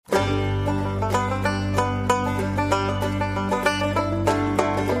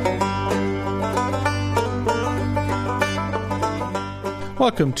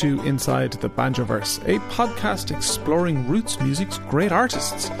Welcome to Inside the Banjoverse, a podcast exploring roots music's great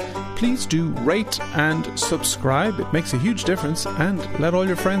artists. Please do rate and subscribe, it makes a huge difference, and let all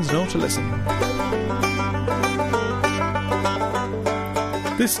your friends know to listen.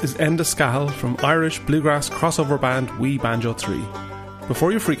 This is Enda Scahill from Irish bluegrass crossover band We Banjo 3.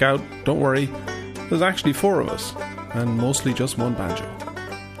 Before you freak out, don't worry, there's actually 4 of us, and mostly just one banjo.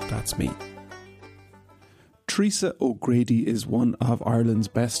 That's me. Teresa O'Grady is one of Ireland's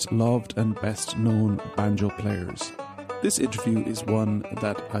best loved and best known banjo players. This interview is one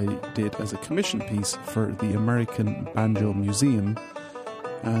that I did as a commission piece for the American Banjo Museum,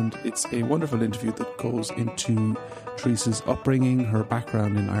 and it's a wonderful interview that goes into Teresa's upbringing, her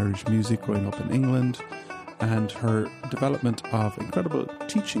background in Irish music growing up in England, and her development of incredible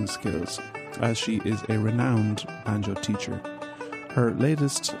teaching skills as she is a renowned banjo teacher. Her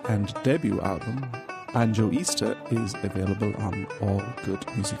latest and debut album, Banjoista, is available on all good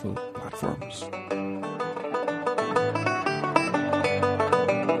musical platforms.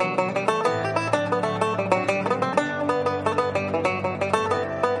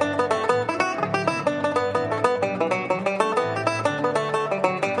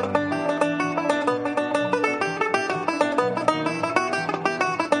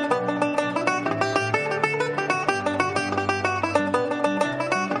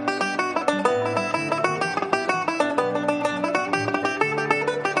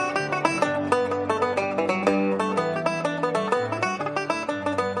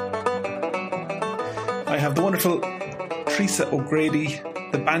 Teresa O'Grady,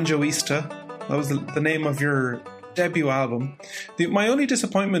 the Banjoista. That was the name of your debut album. My only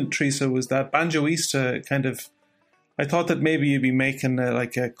disappointment, Teresa, was that Banjoista I thought that maybe you'd be making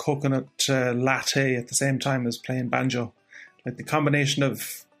a coconut latte at the same time as playing banjo. Like the combination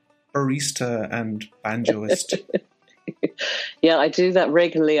of barista and banjoist. Yeah, I do that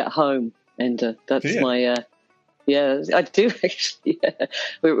regularly at home, and that's my... Yeah, I do actually. Yeah.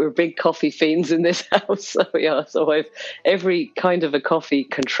 We're big coffee fiends in this house, so I've every kind of a coffee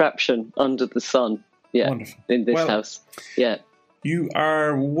contraption under the sun. Yeah, wonderful. In this house. Yeah, you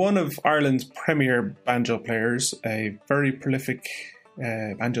are one of Ireland's premier banjo players, a very prolific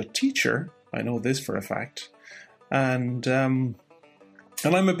banjo teacher. I know this for a fact, and I'm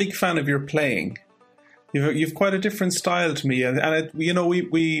a big fan of your playing. You've quite a different style to me, and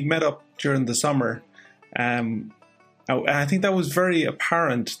we met up during the summer. I think that was very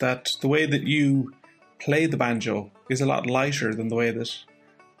apparent that the way that you play the banjo is a lot lighter than the way that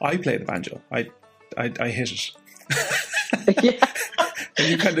I play the banjo. I hit it. Yeah.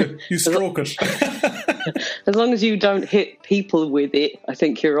 And you stroke it. As long as you don't hit people with it, I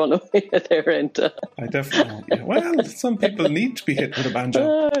think you're on a winner there, and I definitely. Yeah. Well, some people need to be hit with a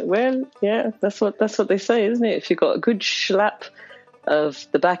banjo. That's what they say, isn't it? If you've got a good slap of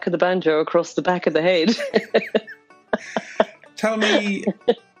the back of the banjo across the back of the head. Tell me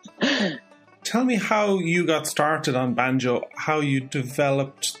how you got started on banjo, how you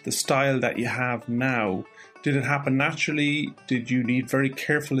developed the style that you have now. Did it happen naturally? Did you need very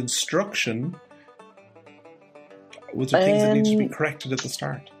careful instruction? Was there things that needed to be corrected at the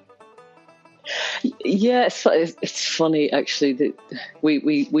start? Yeah, it's funny actually that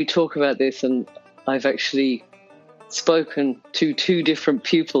we talk about this, and I've actually spoken to 2 different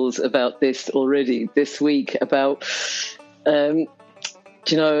pupils about this already this week about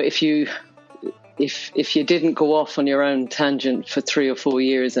if you didn't go off on your own tangent for 3 or 4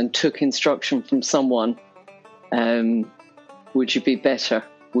 years and took instruction from someone, would you be better?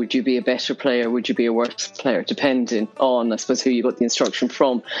 Would you be a better player? Would you be a worse player? Depending on, I suppose, who you got the instruction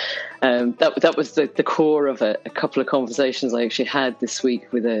from. That was the core of a couple of conversations I actually had this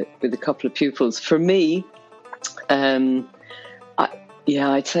week with a couple of pupils. For me, I'd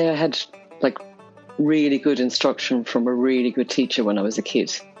say I had really good instruction from a really good teacher when I was a kid.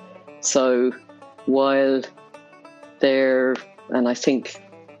 So while and I think,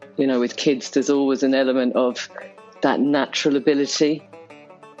 with kids, there's always an element of that natural ability,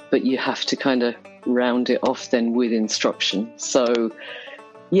 but you have to kind of round it off then with instruction. So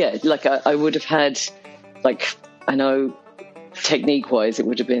yeah, I would have had, I know technique-wise, it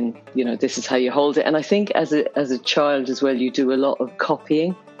would have been, this is how you hold it. And I think as a child as well, you do a lot of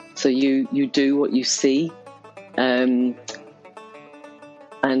copying. So you do what you see. And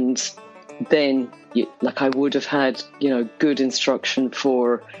then, I would have had, good instruction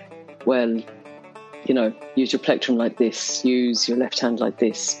for, use your plectrum like this, use your left hand like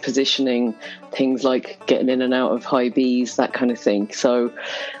this, positioning, things like getting in and out of high Bs, that kind of thing. So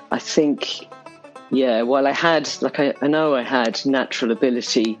I think... Yeah, while I had, I know I had natural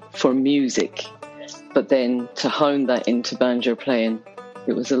ability for music, but then to hone that into banjo playing,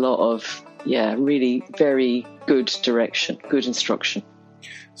 It was a lot of, really very good direction, good instruction.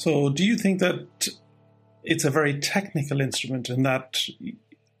 So do you think that it's a very technical instrument in that,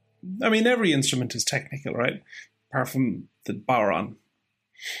 I mean, every instrument is technical, right? Apart from the bodhrán,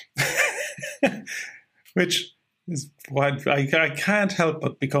 which is why I can't help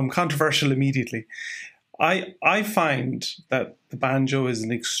but become controversial immediately. I find that the banjo is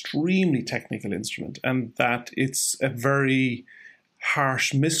an extremely technical instrument, and that it's a very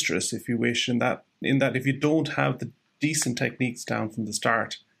harsh mistress, if you wish, in that if you don't have the decent techniques down from the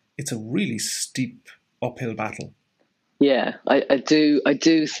start, it's a really steep uphill battle. Yeah, I do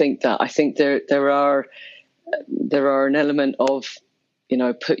think that. I think there are an element of,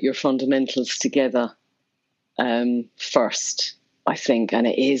 put your fundamentals together first, I think, and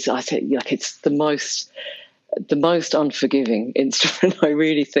I think like it's the most unforgiving instrument. I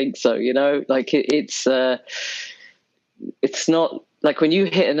really think so. Like it's not like when you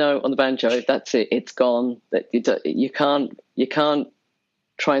hit a note on the banjo, that's it. It's gone. That you can't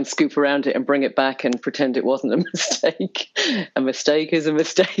try and scoop around it and bring it back and pretend it wasn't a mistake. A mistake is a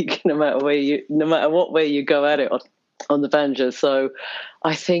mistake, no matter what way you go at it on the banjo. So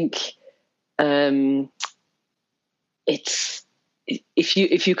I think it's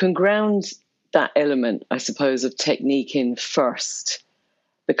if you can ground that element, I suppose, of technique in first,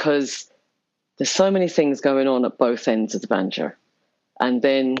 because there's so many things going on at both ends of the banjo, and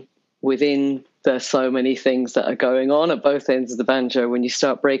then within there's so many things that are going on at both ends of the banjo, when you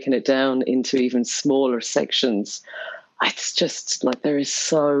start breaking it down into even smaller sections, it's just like there is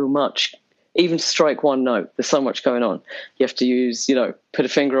so much. Even to strike one note, there's so much going on. You have to use, put a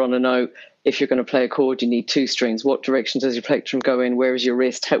finger on a note. If you're going to play a chord, you need two strings. What direction does your plectrum go in? Where is your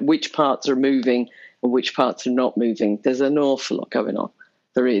wrist? Which parts are moving and which parts are not moving? There's an awful lot going on.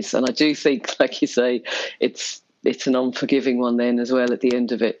 There is. And I do think, like you say, it's an unforgiving one then as well at the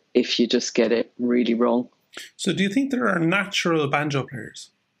end of it, if you just get it really wrong. So do you think there are natural banjo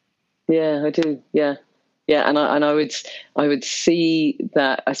players? Yeah, I do. Yeah. Yeah. And I would see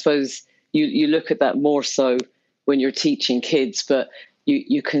that, I suppose you look at that more so when you're teaching kids, but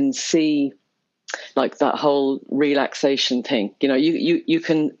you can see like that whole relaxation thing.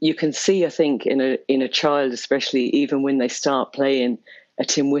 You can see, I think, in a child, especially even when they start playing a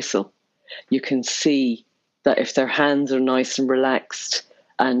tin whistle, you can see that if their hands are nice and relaxed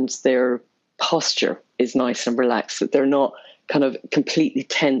and their posture is nice and relaxed, that they're not kind of completely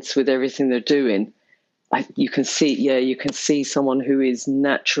tense with everything they're doing, you can see someone who is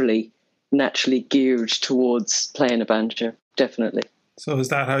naturally geared towards playing a banjo, definitely. So is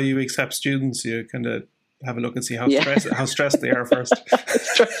that how you accept students? You kind of have a look and see how stressed they are first.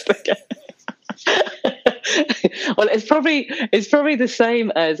 Well, it's probably the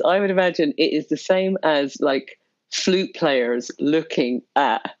same as, I would imagine it is the same as like flute players looking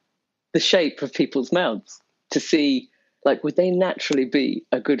at the shape of people's mouths to see, like, would they naturally be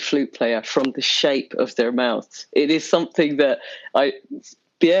a good flute player from the shape of their mouths? It is something that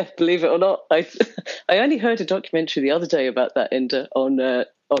believe it or not, I only heard a documentary the other day about that, on I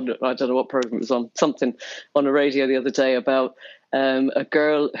don't know what program it was on, something on the radio the other day about a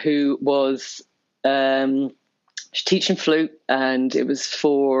girl who was teaching flute, and it was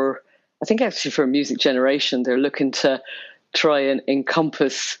for a music generation. They're looking to try and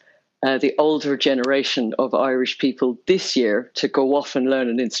encompass the older generation of Irish people this year to go off and learn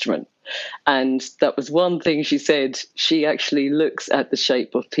an instrument. And that was one thing she said. She actually looks at the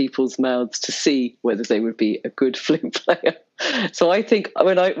shape of people's mouths to see whether they would be a good flute player. So I think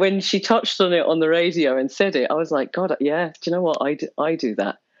when she touched on it on the radio and said it, I was like, God, yeah, do you know what? I do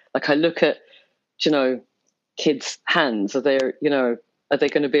that. Like, I look at, kids' hands. Are they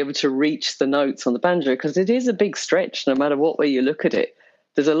going to be able to reach the notes on the banjo? Because it is a big stretch, no matter what way you look at it.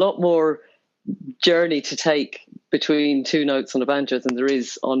 There's a lot more journey to take between two notes on a banjo than there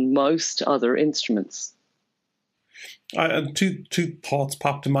is on most other instruments. Two thoughts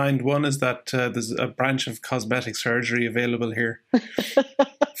popped to mind. One is that there's a branch of cosmetic surgery available here.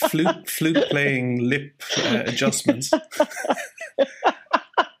 flute playing lip adjustments.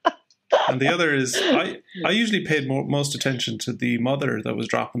 And the other is, I usually paid most attention to the mother that was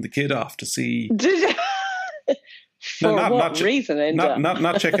dropping the kid off to see. Did you? For what reason?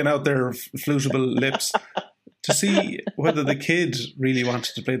 Not checking out their flutable lips to see whether the kid really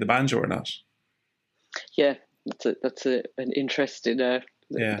wanted to play the banjo or not. Yeah, that's an interesting. That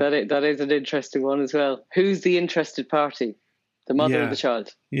is an interesting one as well. Who's the interested party? The mother or the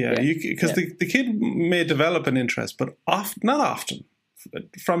child? Yeah, because the kid may develop an interest, but not often.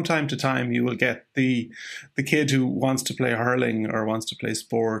 From time to time, you will get the kid who wants to play hurling or wants to play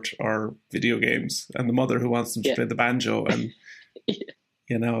sport or video games, and the mother who wants them to play the banjo. And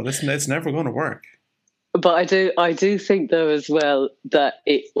it's never going to work. But I do think though as well that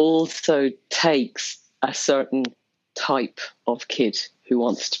it also takes a certain type of kid who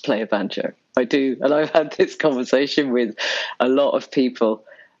wants to play a banjo. I do, and I've had this conversation with a lot of people.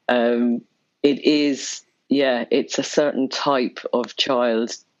 It's a certain type of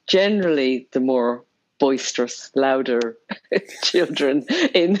child. Generally, the more boisterous, louder children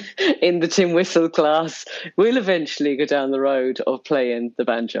in the tin whistle class will eventually go down the road of playing the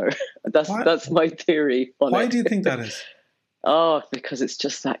banjo. That's my theory on it. Why do you think that is? Oh, because it's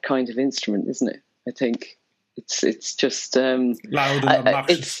just that kind of instrument, isn't it? I think it's just loud and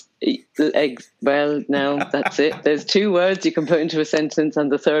obnoxious. Well, no, that's it. There's 2 words you can put into a sentence,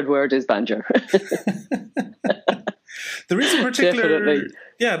 and the third word is banjo. There is a particular,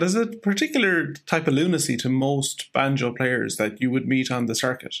 there's a particular type of lunacy to most banjo players that you would meet on the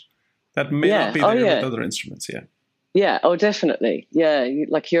circuit that may not be there with other instruments. Yeah. Yeah. Oh, definitely. Yeah.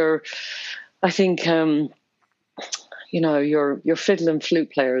 I think, your fiddle and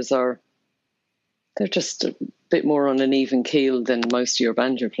flute players they're just a bit more on an even keel than most of your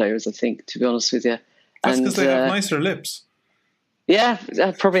banjo players, I think, to be honest with you. That's because they have nicer lips. Yeah,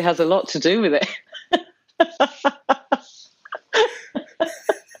 that probably has a lot to do with it.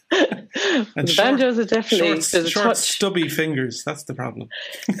 And the banjos are definitely short stubby fingers. That's the problem.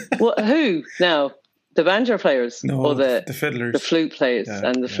 Well, who now? The banjo players, or the fiddlers, the flute players,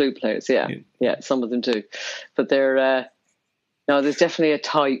 and the flute players. Yeah, some of them do. But they're there's definitely a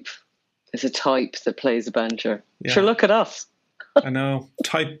type. There's a type that plays a banjo. Yeah. Sure, look at us. I know,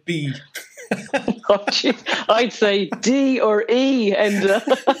 type B. Oh, I'd say D or E, and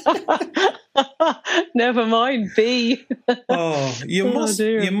never mind B. Oh,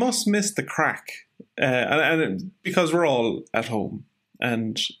 you must miss the crack, and because we're all at home,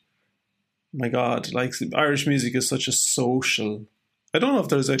 and my God, like Irish music is such a social. I don't know if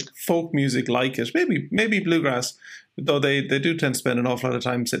there's a folk music like it. Maybe bluegrass, though they do tend to spend an awful lot of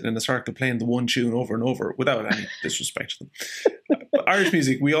time sitting in a circle playing the one tune over and over without any disrespect to them. But Irish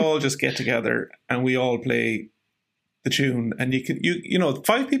music, we all just get together and we all play the tune, and you know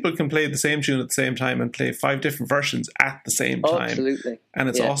 5 people can play the same tune at the same time and play 5 different versions at the same time. Absolutely, and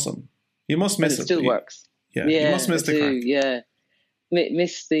it's awesome. You must miss it. It still works. Yeah, you must miss the crack. Yeah,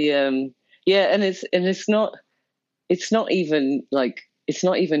 miss the and it's not even like it's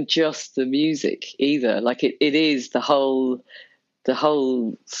not even just the music either. Like it is the whole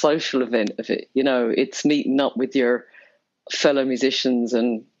social event of it. You know, it's meeting up with your fellow musicians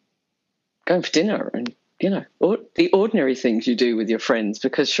and going for dinner and, you know, the ordinary things you do with your friends,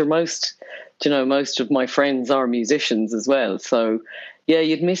 because most of my friends are musicians as well. So yeah,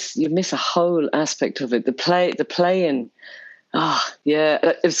 you'd miss a whole aspect of it. The playing.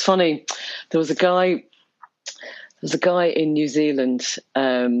 It was funny. There was a guy in New Zealand.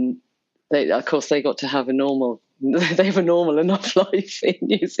 They got to have a normal. They have a normal enough life in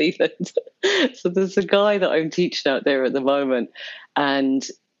New Zealand. So there's a guy that I'm teaching out there at the moment, and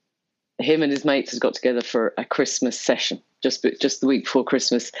him and his mates has got together for a Christmas session just the week before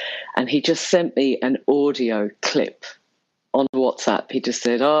Christmas, and he just sent me an audio clip on WhatsApp. He just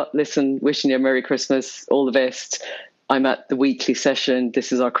said, "Oh, listen, wishing you a Merry Christmas, all the best. I'm at the weekly session.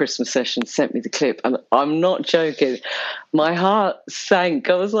 This is our Christmas session." Sent me the clip, and I'm not joking. My heart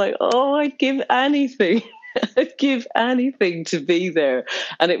sank. I was like, "Oh, I'd give anything." I'd give anything to be there.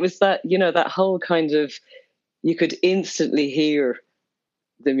 And it was that, you know, that whole kind of, you could instantly hear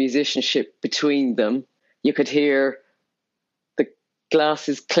the musicianship between them. You could hear the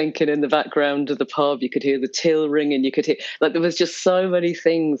glasses clinking in the background of the pub. You could hear the till ringing. You could hear, like, there was just so many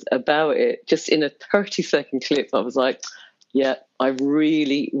things about it. Just in a 30-second clip, I was like, yeah, I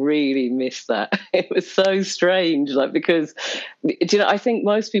really, really missed that. It was so strange, like, because, you know, I think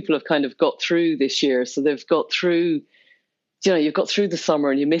most people have kind of got through this year. So they've got through, you know, you've got through the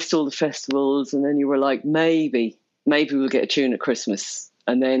summer and you missed all the festivals, and then you were like, maybe we'll get a tune at Christmas.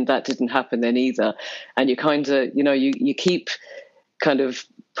 And then that didn't happen then either. And you kind of, you know, you keep kind of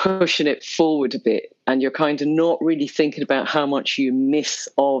pushing it forward a bit, and you're kind of not really thinking about how much you miss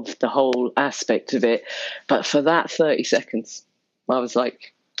of the whole aspect of it. But for that 30 seconds, I was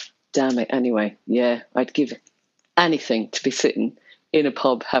like, damn it. Anyway, yeah, I'd give anything to be sitting in a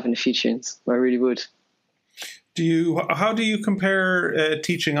pub having a few tunes. I really would. How do you compare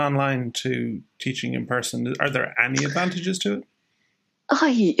teaching online to teaching in person? Are there any advantages to it?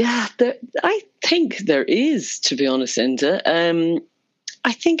 I think there is, to be honest, Enda.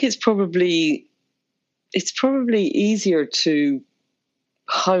 I think it's probably easier to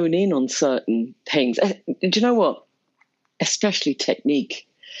hone in on certain things. Do you know what? Especially technique.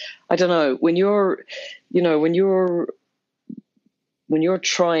 I don't know, when you're when you're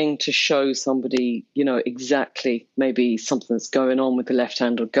trying to show somebody, exactly maybe something that's going on with the left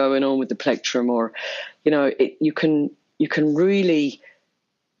hand or going on with the plectrum, or, you can really,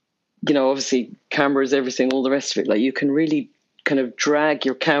 obviously cameras, everything, all the rest of it. Like, you can really kind of drag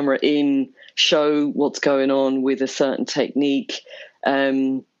your camera in, show what's going on with a certain technique,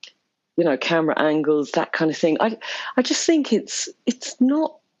 camera angles, that kind of thing. I just think it's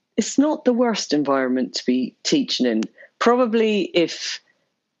not the worst environment to be teaching in. Probably if,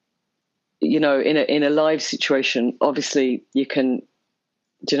 in a live situation, obviously you can,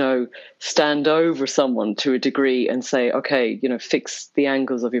 stand over someone to a degree and say, okay, fix the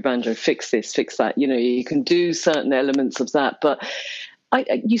angles of your banjo, fix this, fix that. You can do certain elements of that, but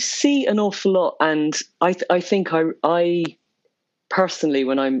you see an awful lot. And I think I personally,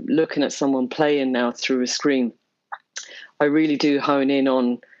 when I'm looking at someone playing now through a screen, I really do hone in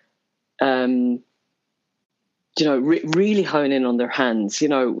on, really hone in on their hands,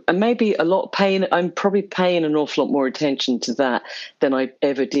 and maybe I'm probably paying an awful lot more attention to that than I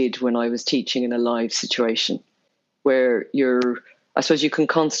ever did when I was teaching in a live situation, where I suppose you can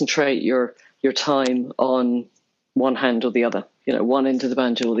concentrate your time on one hand or the other, one end of the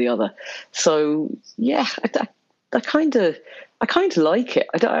banjo or the other. So yeah, I kind of like it.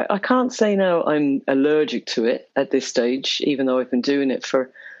 I can't say now I'm allergic to it at this stage, even though I've been doing it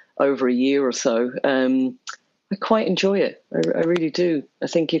for over a year or so. I quite enjoy it. I really do. I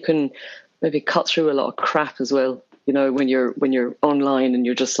think you can maybe cut through a lot of crap as well, when you're online and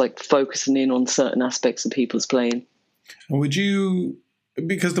you're just like focusing in on certain aspects of people's playing. And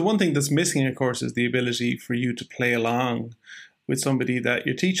because the one thing that's missing, of course, is the ability for you to play along with somebody that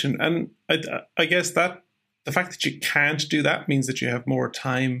you're teaching. And I guess that the fact that you can't do that means that you have more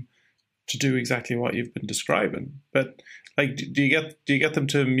time to do exactly what you've been describing. But like, do you get them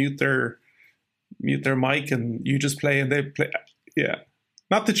to mute their mic and you just play and they play? Yeah,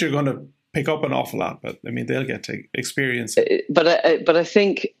 not that you're going to pick up an awful lot, but I mean they'll get to experience it. But I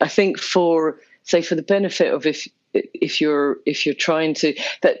think for the benefit of if you're trying to,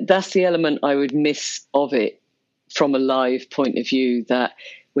 that's the element I would miss of it from a live point of view, that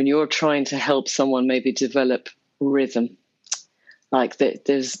when you're trying to help someone maybe develop rhythm, like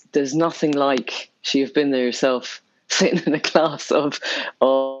there's nothing like, so you've been there yourself, sitting in a class of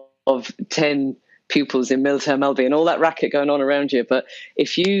 10 pupils in Milltown Melby and all that racket going on around you. But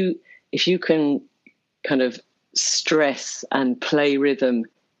if you can kind of stress and play rhythm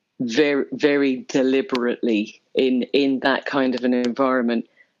very, very deliberately in that kind of an environment,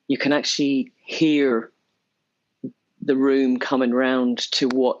 you can actually hear the room coming round to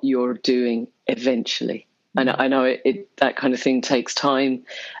what you're doing eventually. I know it that kind of thing takes time,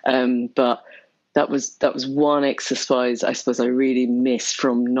 but that was one exercise I suppose I really missed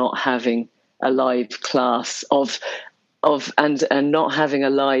from not having a live class and not having a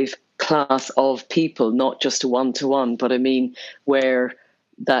live class of people, not just a one-to-one, but I mean where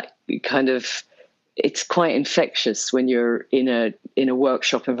that kind of, it's quite infectious when you're in a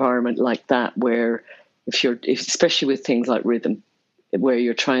workshop environment like that, where especially with things like rhythm, where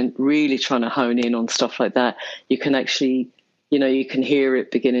you're really trying to hone in on stuff like that, you can actually, you can hear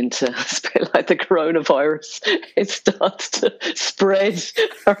it beginning to, it's a bit like the coronavirus. It starts to spread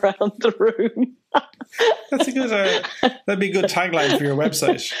around the room. That's that'd be a good tagline for your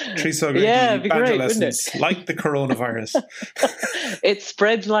website. Teresa O'Grady, banjo great, lessons like the coronavirus. It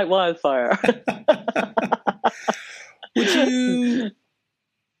spreads like wildfire.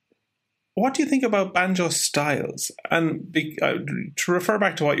 What do you think about banjo styles? And to refer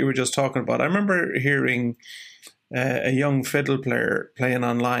back to what you were just talking about, I remember hearing a young fiddle player playing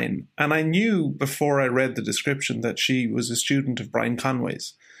online, and I knew before I read the description that she was a student of Brian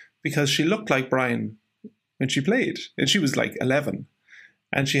Conway's, because she looked like Brian when she played, and she was like 11,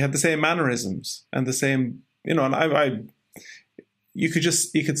 and she had the same mannerisms and the same, and you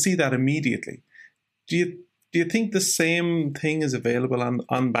could see that immediately. Do you think the same thing is available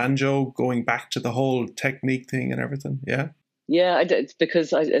on banjo, going back to the whole technique thing and everything? Yeah. Yeah, it's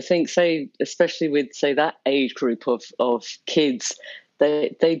because I think, especially with that age group of kids,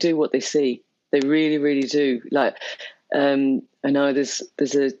 they do what they see. They really, really do. Like, I know there's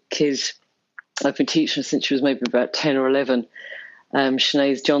a kid I've been teaching since she was maybe about 10 or 11,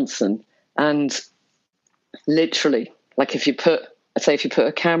 Sinead Johnson, and literally, like if you put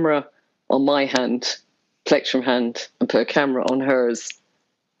a camera on my hand, plectrum hand, and put a camera on hers,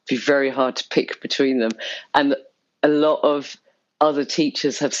 it'd be very hard to pick between them. And a lot of other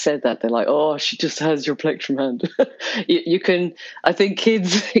teachers have said that. They're like, oh, she just has your plectrum hand. You can, I think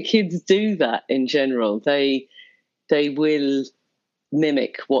kids do that in general. They will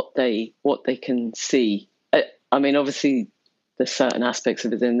mimic what they can see. I mean, obviously certain aspects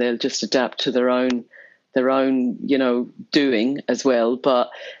of it, then they'll just adapt to their own doing as well. But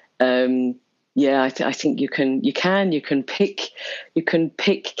I think you can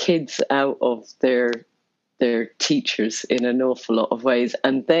pick kids out of their teachers in an awful lot of ways,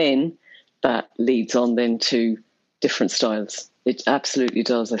 and then that leads on then to different styles. It absolutely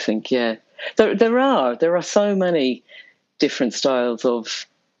does, I think. Yeah, there are so many different styles of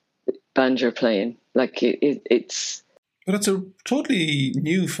banjo playing. Like it's. But it's a totally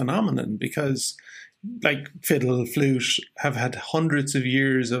new phenomenon, because like fiddle, flute have had hundreds of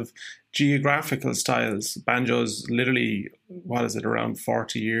years of geographical styles. Banjo's literally, around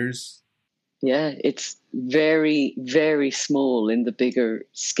 40 years? Yeah, it's very, very small in the bigger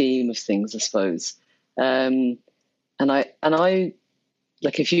scheme of things, I suppose. And I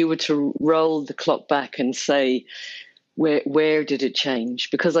like, if you were to roll the clock back and say, where did it change?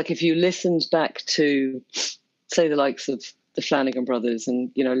 Because like, if you listened back to, say, the likes of the Flanagan Brothers,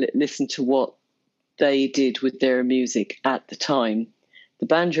 and listen to what they did with their music at the time, the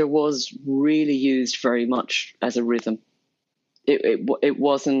banjo was really used very much as a rhythm. It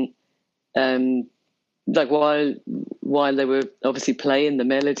wasn't like, while they were obviously playing the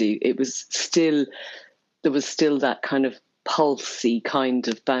melody, there was still that kind of pulsy kind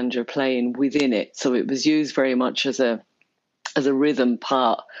of banjo playing within it. So it was used very much as a rhythm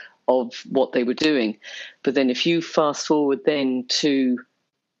part of what they were doing. But then if you fast forward then to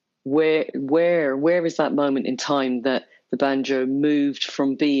where is that moment in time that the banjo moved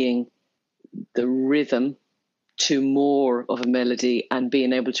from being the rhythm to more of a melody and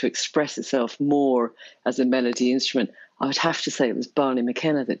being able to express itself more as a melody instrument? I would have to say it was Barney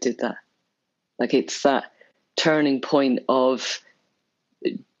McKenna that did that. Like, it's that turning point of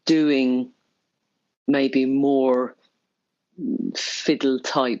doing maybe more fiddle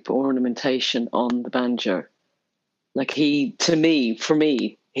type ornamentation on the banjo. Like, for me,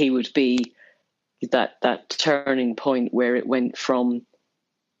 he would be that turning point where it went from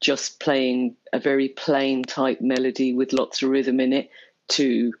just playing a very plain type melody with lots of rhythm in it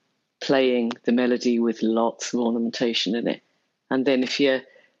to playing the melody with lots of ornamentation in it. And then if you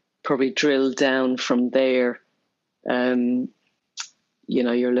probably drill down from there, you're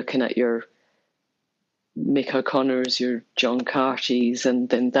looking at your Mick O'Connor's, your John Carty's, and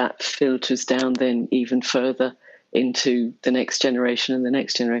then that filters down then even further into the next generation and the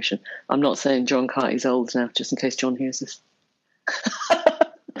next generation. I'm not saying John Carty's old now, just in case John hears this.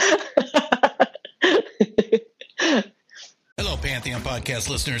 Hello, Pantheon podcast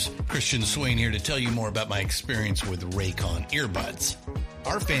listeners. Christian Swain here to tell you more about my experience with Raycon earbuds.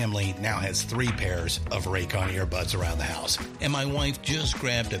 Our family now has 3 pairs of Raycon earbuds around the house, and my wife just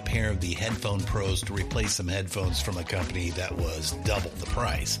grabbed a pair of the Headphone Pros to replace some headphones from a company that was double the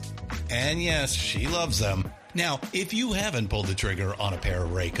price. And yes, she loves them. Now, if you haven't pulled the trigger on a pair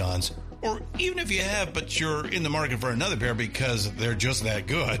of Raycons, or even if you have, but you're in the market for another pair because they're just that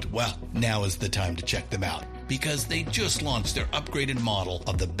good, well, now is the time to check them out, because they just launched their upgraded model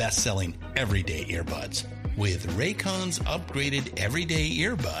of the best-selling everyday earbuds. With Raycon's upgraded everyday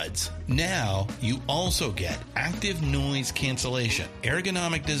earbuds, now you also get active noise cancellation,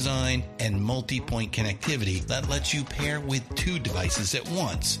 ergonomic design, and multi-point connectivity that lets you pair with 2 devices at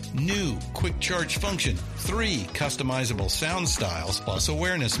once. New quick charge function, 3 customizable sound styles, plus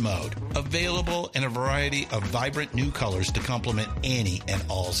awareness mode. Available in a variety of vibrant new colors to complement any and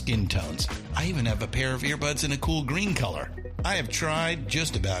all skin tones. I even have a pair of earbuds in a cool green color. I have tried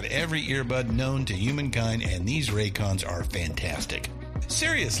just about every earbud known to humankind, and these Raycons are fantastic.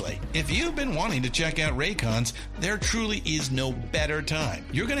 Seriously, if you've been wanting to check out Raycons, there truly is no better time.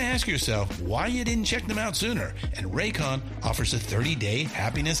 You're going to ask yourself why you didn't check them out sooner, and Raycon offers a 30-day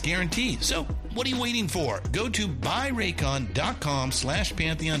happiness guarantee. So what are you waiting for? Go to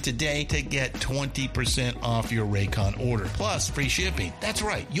buyraycon.com/Pantheon today to get 20% off your Raycon order, plus free shipping. That's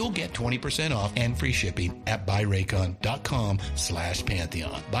right, you'll get 20% off and free shipping at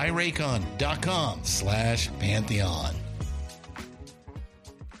buyraycon.com/Pantheon. buyraycon.com/Pantheon.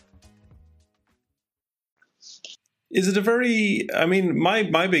 Is it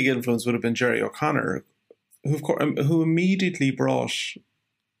my big influence would have been Jerry O'Connor, who immediately brought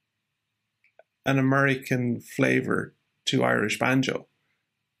an American flavour to Irish banjo.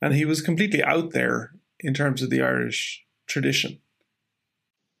 And he was completely out there in terms of the Irish tradition.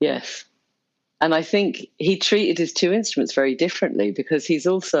 Yes. And I think he treated his 2 instruments very differently, because he's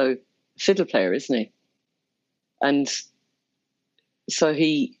also a fiddle player, isn't he? And so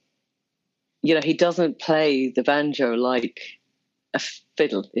he doesn't play the banjo like a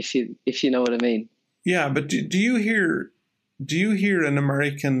fiddle, if you know what I mean. Yeah, but do you hear an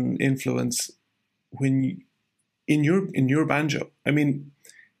American influence in in your banjo. I mean,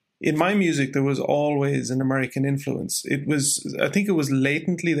 in my music, there was always an American influence. I think it was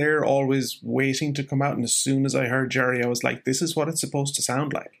latently there, always waiting to come out. And as soon as I heard Jerry, I was like, this is what it's supposed to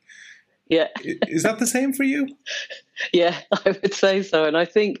sound like. Yeah. Is that the same for you? Yeah, I would say so. And I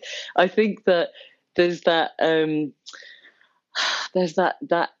think that there's that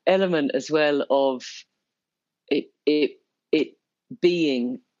element as well of it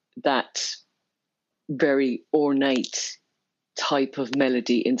being that very ornate type of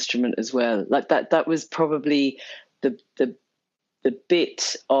melody instrument as well. Like that was probably the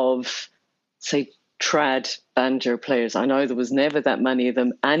bit of, say, trad banjo players. I know there was never that many of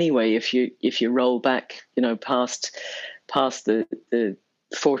them anyway. If you roll back, past the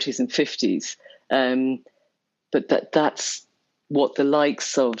 40s and 50s, but that's what the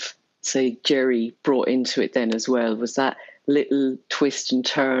likes of, say, Jerry brought into it then as well, was that little twist and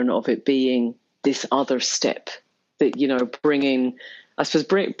turn of it being this other step that,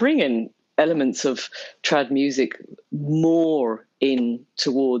 bringing elements of trad music more in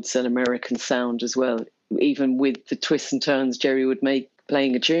towards an American sound as well, even with the twists and turns Jerry would make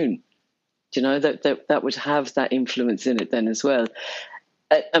playing a tune. That would have that influence in it then as well.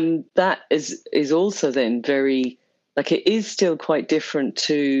 And that is also then very, like, it is still quite different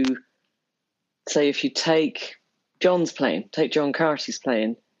to, say, if you take John Carty's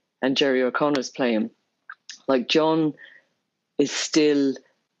playing and Jerry O'Connor's playing. Like, John is still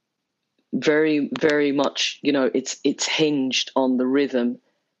very, very much, it's hinged on the rhythm,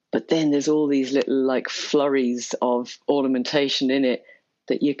 but then there's all these little like flurries of ornamentation in it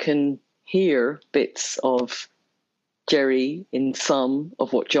that you can hear bits of Jerry in some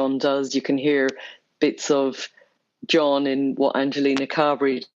of what John does. You can hear bits of John in what Angelina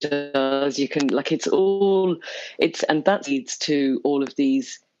Carberry does. You can, like, and that leads to all of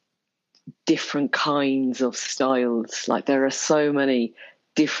these different kinds of styles. Like, there are so many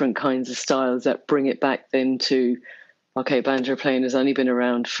different kinds of styles that bring it back then to, okay, banjo playing has only been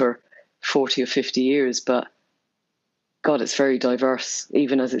around for 40 or 50 years, but God, it's very diverse,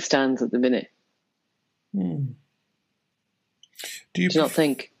 even as it stands at the minute. Do you not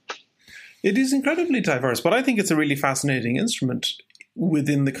think? It is incredibly diverse, but I think it's a really fascinating instrument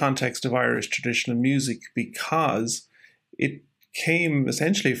within the context of Irish traditional music, because it came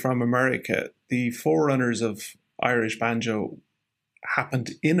essentially from America. The forerunners of Irish banjo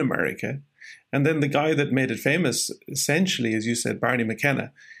happened in America. And then the guy that made it famous, essentially, as you said, Barney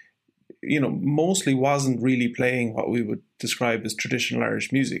McKenna, mostly wasn't really playing what we would describe as traditional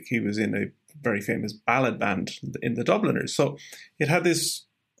Irish music. He was in a very famous ballad band in the Dubliners. So it had this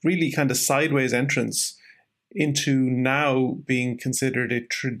really kind of sideways entrance into now being considered a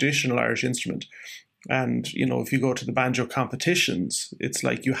traditional Irish instrument. And, if you go to the banjo competitions, it's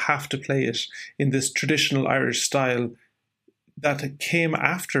like you have to play it in this traditional Irish style that came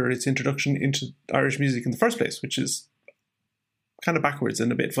after its introduction into Irish music in the first place, which is kind of backwards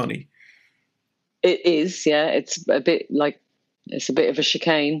and a bit funny. It is, yeah. It's a bit of a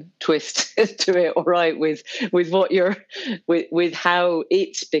chicane twist to it, all right, with what with how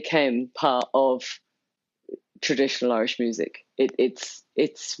it became part of traditional Irish music.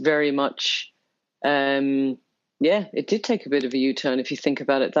 It's very much, it did take a bit of a U-turn if you think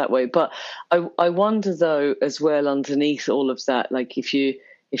about it that way. But I wonder though as well, underneath all of that, like if you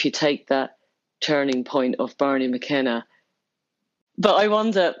take that turning point of Barney McKenna. But I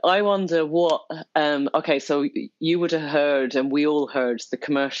wonder what, okay, so you would have heard, and we all heard, the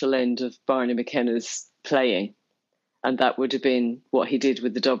commercial end of Barney McKenna's playing, and that would have been what he did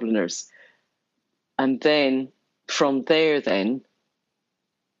with the Dubliners. And then from there, then,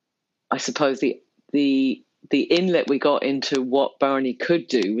 I suppose the inlet we got into what Barney could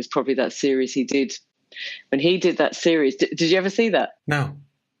do was probably that series he did. When he did that series, did you ever see that? No.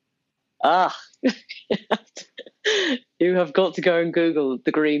 You have got to go and Google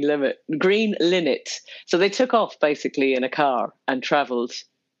the Green Linnet. So they took off basically in a car and travelled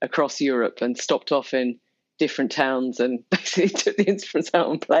across Europe and stopped off in different towns and basically took the instruments out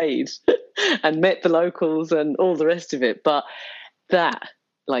and played and met the locals and all the rest of it. But that,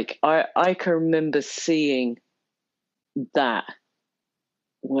 like, I can remember seeing that.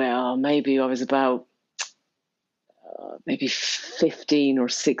 Well, maybe I was about maybe 15 or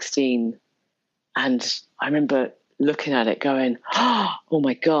 16. And I remember looking at it going, oh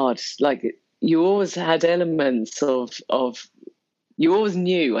my God, like you always had elements of you always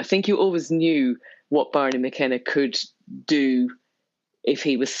knew, I think you always knew what Barney McKenna could do if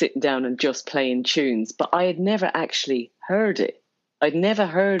he was sitting down and just playing tunes. But I had never actually heard it. I'd never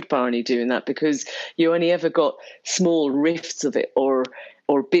heard Barney doing that because you only ever got small riffs of it or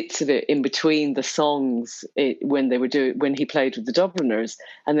or bits of it in between the songs when he played with the Dubliners,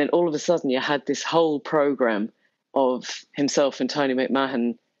 and then all of a sudden you had this whole program of himself and Tony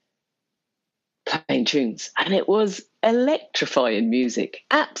McMahon playing tunes, and it was electrifying music,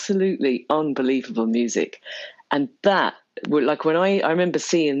 absolutely unbelievable music. And that, like, when I remember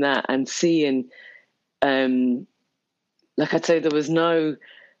seeing that and seeing, like I'd say,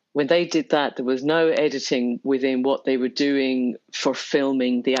 when they did that, there was no editing within what they were doing for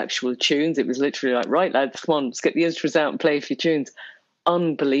filming the actual tunes. It was literally like, right, lads, come on, let's get the instruments out and play a few tunes.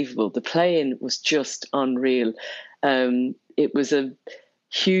 Unbelievable. The playing was just unreal. It was a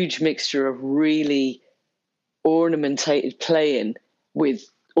huge mixture of really ornamented playing with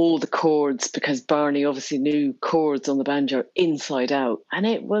all the chords, because Barney obviously knew chords on the banjo inside out. And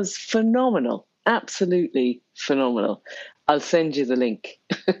it was phenomenal. Absolutely phenomenal. I'll send you the link.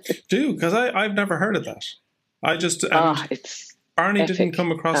 Do, because I've never heard of that. I just it's Barney epic. didn't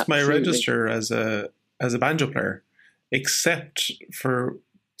come across Absolutely. my register as a banjo player, except for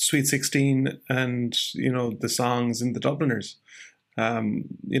Sweet 16 and the songs in the Dubliners.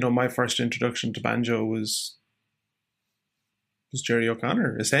 My first introduction to banjo was Jerry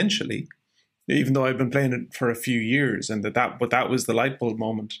O'Connor, essentially, even though I've been playing it for a few years, and that was the light bulb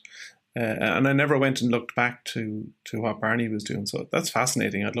moment. And I never went and looked back to what Barney was doing. So that's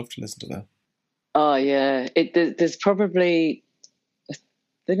fascinating. I'd love to listen to that. Oh, yeah. There's probably,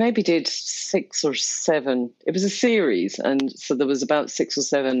 they maybe did 6 or 7. It was a series. And so there was about 6 or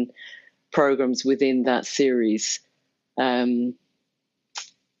 7 programs within that series. It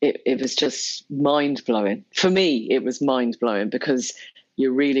was just mind-blowing. For me, it was mind-blowing, because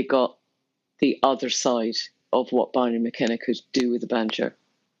you really got the other side of what Barney McKenna could do with the banjo.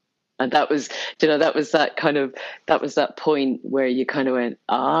 And that was that point where you kind of went,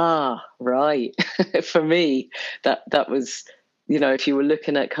 right. For me, that was, if you were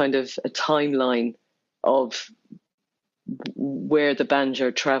looking at kind of a timeline of where the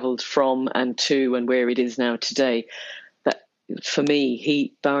banjo traveled from and to and where it is now today, that for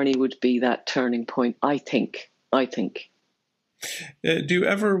me, Barney would be that turning point, I think. Do you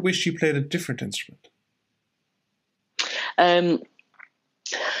ever wish you played a different instrument?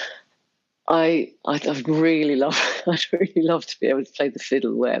 I'd really love to be able to play the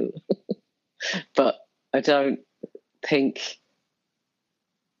fiddle well, but I don't think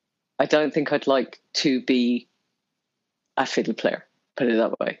I'd like to be a fiddle player. Put it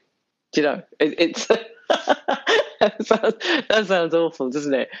that way. Do you know? It's that sounds awful,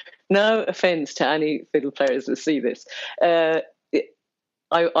 doesn't it? No offense to any fiddle players that see this.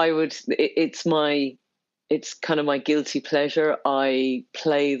 It's kind of my guilty pleasure. I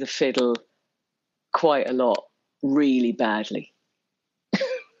play the fiddle quite a lot, really badly.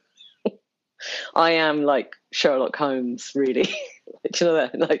 I am like Sherlock Holmes, really. Do you know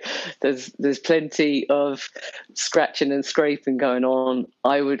that? Like, there's plenty of scratching and scraping going on.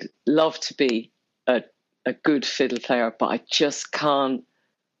 I would love to be a good fiddle player, but I just can't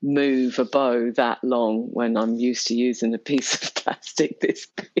move a bow that long when I'm used to using a piece of plastic this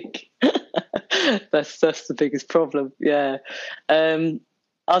big. That's the biggest problem. Yeah.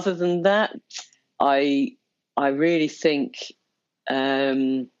 Other than that, I really think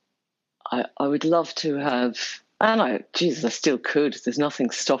I would love to have, and I still could. There's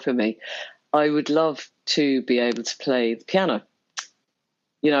nothing stopping me. I would love to be able to play the piano.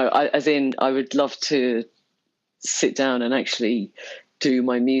 I would love to sit down and actually do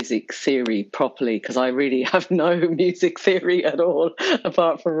my music theory properly, because I really have no music theory at all,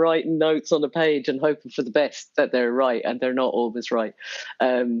 apart from writing notes on a page and hoping for the best that they're right, and they're not always right.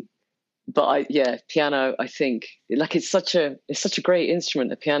 But piano, I think, like, it's such a great instrument,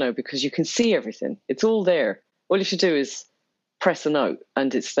 the piano, because you can see everything. It's all there. All you should do is press a note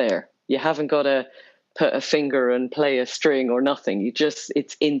and it's there. You haven't got to put a finger and play a string or nothing.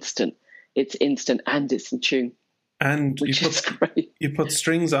 It's instant. It's instant, and it's in tune. And great. You put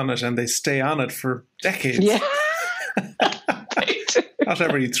strings on it and they stay on it for decades. Yeah. Not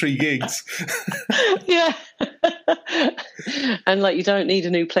every 3 gigs. Yeah. And like, you don't need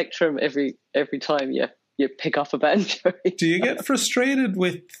a new plectrum every time you pick up a banjo. Do you get frustrated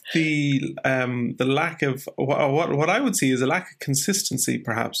with the lack of what I would see is a lack of consistency,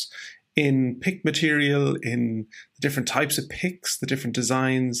 perhaps, in pick material, in the different types of picks, the different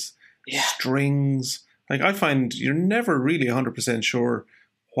designs, strings? Like, I find you're never really 100% sure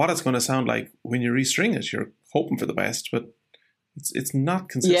what it's going to sound like when you restring it. You're hoping for the best, but it's not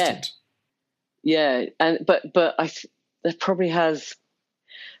consistent. Yeah, and but that probably has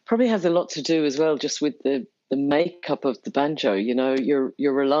a lot to do as well, just with the makeup of the banjo. You're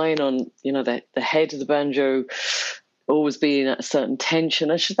relying on the head of the banjo always being at a certain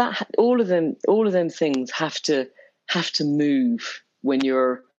tension. And all of them things have to move when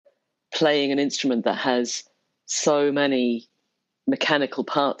you're playing an instrument that has so many mechanical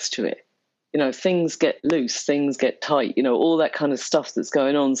parts to it. You know, things get loose, things get tight, you know, all that kind of stuff that's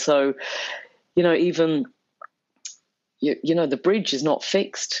going on. So, you know, even, you know, the bridge is not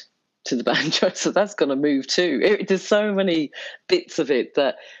fixed to the banjo, so that's going to move too. There's so many bits of it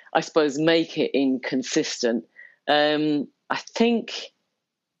that I suppose make it inconsistent. I think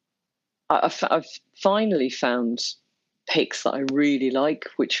I've finally found picks that I really like,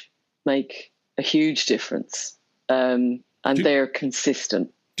 which make a huge difference, and they're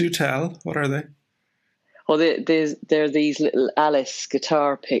consistent. Do tell, what are they? Well, they're these little Alice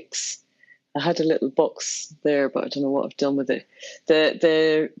guitar picks. I had a little box there, but I don't know what I've done with it.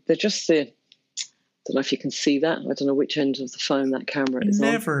 They're just the. I don't know if you can see that. I don't know which end of the phone that camera is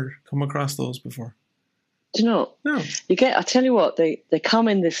on. Never come across those before. Do you know? No. I tell you what, they come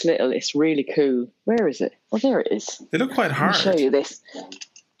in this little. It's really cool. Where is it? Oh, there it is. They look quite hard. I'll show you this.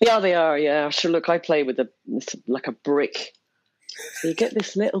 Yeah, they are. Yeah, sure. Look, I play with like a brick. So you get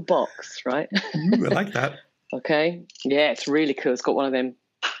this little box, right? Ooh, I like that. Okay. Yeah, it's really cool. It's got one of them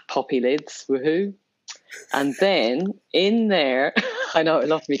poppy lids. Woohoo. And then in there, I know I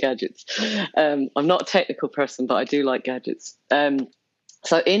love me gadgets. I'm not a technical person, but I do like gadgets.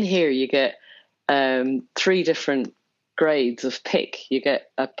 So in here you get 3 different grades of pick. You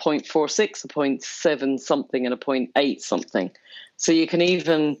get a 0.46, a 0.7 something, and a 0.8 something. So you can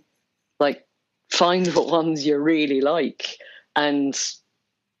even like find what ones you really like. And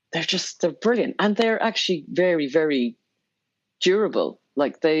they're brilliant, and they're actually very, very durable.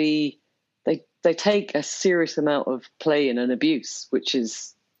 Like they take a serious amount of playing and abuse, which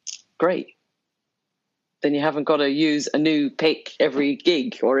is great. Then you haven't got to use a new pick every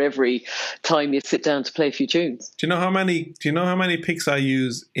gig or every time you sit down to play a few tunes. Do you know how many picks I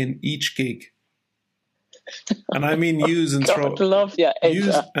use in each gig? And I mean use and throw.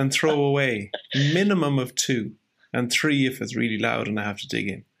 Use and throw away. Minimum of 2. And 3 if it's really loud and I have to dig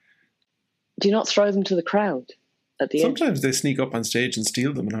in. Do you not throw them to the crowd at the end? Sometimes they sneak up on stage and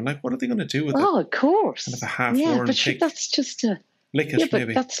steal them, and I'm like, what are they going to do with it? Oh, of course. Kind of a half-worn pick. That's just a... Lick it, yeah, but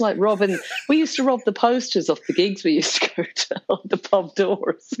maybe. That's like robbing... We used to rob the posters off the gigs we used to go to on the pub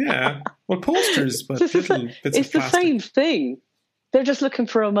doors. Yeah. Well, posters, but little bits of plastic. It's the same thing. They're just looking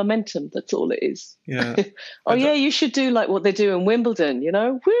for a momentum. That's all it is. Yeah. You should do like what they do in Wimbledon, you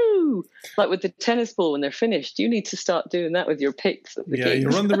know? Woo! Like with the tennis ball when they're finished. You need to start doing that with your picks at the gigs. You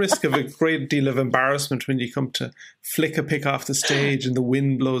run the risk of a great deal of embarrassment when you come to flick a pick off the stage and the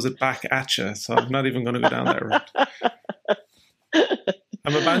wind blows it back at you. So I'm not even going to go down that route.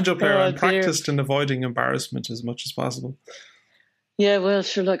 I'm a banjo player. I'm practiced in avoiding embarrassment as much as possible. Yeah, well,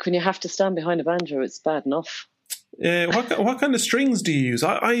 sure, like when you have to stand behind a banjo, it's bad enough. What kind of strings do you use?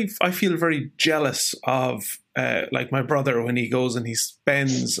 I feel very jealous of like my brother when he goes and he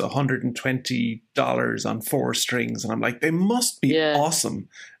spends $120 on 4 strings, and I'm like, they must be awesome.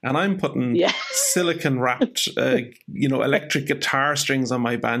 And I'm putting silicon wrapped, electric guitar strings on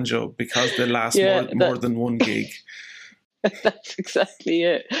my banjo because they last more than one gig. That's exactly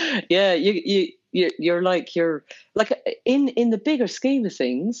it. Yeah, you're like in the bigger scheme of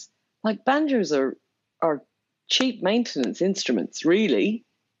things, like banjos are cheap maintenance instruments, really.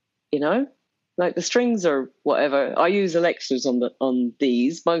 You know, like the strings are whatever. I use Alexas on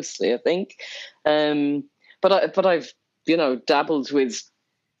these mostly, I think. But I've dabbled with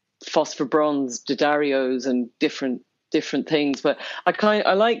phosphor bronze D'Addarios and different things. But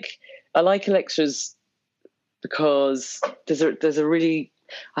I like Alexas because there's a really,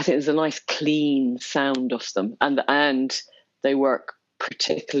 I think there's a nice clean sound of them, and they work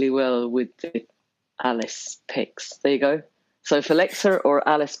particularly well with the Alice picks. There you go. So if Alexa or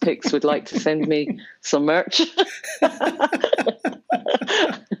Alice Picks would like to send me some merch,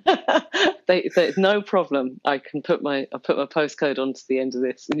 they no problem. I can put my postcode onto the end of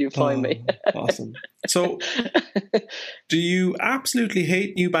this, and you'll find me. Awesome. So, do you absolutely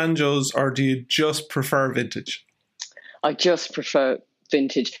hate new banjos, or do you just prefer vintage? I just prefer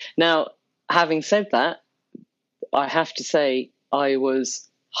vintage. Now, having said that, I have to say I was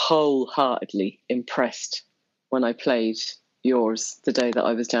wholeheartedly impressed when I played yours the day that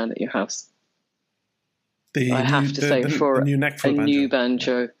I was down at your house. I have to say, for a new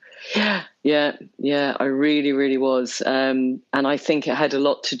banjo. Yeah, I really, really was. And I think it had a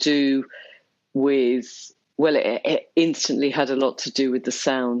lot to do with, it instantly had a lot to do with the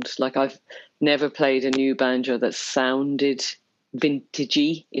sound. Like, I've never played a new banjo that sounded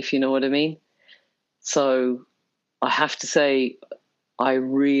vintagey, if you know what I mean. So I have to say, I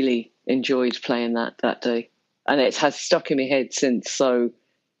really enjoyed playing that day. and it has stuck in my head since. So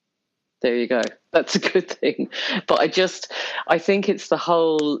there you go. That's a good thing. But I think it's the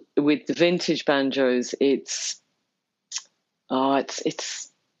whole, with the vintage banjos, it's like,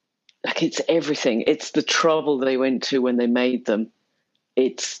 it's everything. It's the trouble they went to when they made them.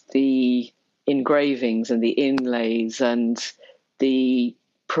 It's the engravings and the inlays and the,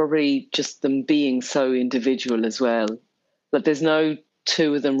 probably just them being so individual as well. But there's no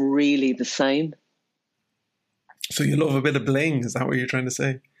two of them really the same. So you love a bit of bling, is that what you're trying to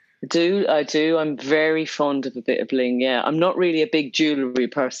say? I do. I'm very fond of a bit of bling, yeah. I'm not really a big jewellery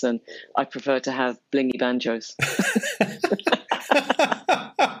person. I prefer to have blingy banjos.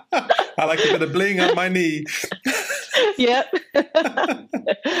 I like a bit of bling on my knee. Yep.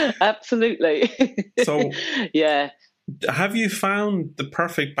 Absolutely. So, yeah. Have you found the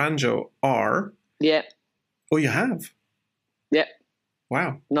perfect banjo, or... Yeah. Oh, you have? Yeah.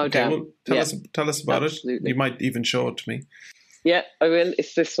 Wow. No doubt. Well, tell us about Absolutely. it. You might even show it to me. Yeah, I will.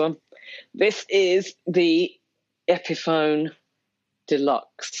 It's this one. This is the Epiphone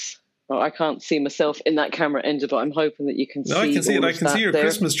Deluxe. Well, I can't see myself in that camera, Ender, but I'm hoping that you can see. No, I can see it. I can see your there.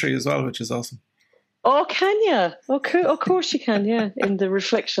 Christmas tree as well, which is awesome. Oh, can you? Of course you can. Yeah, in the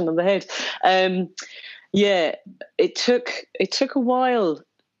reflection on the head. Yeah, it took a while.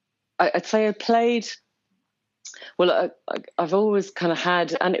 I'd say I played. Well, I've always kind of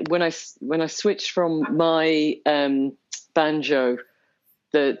had, and when I switched from my banjo,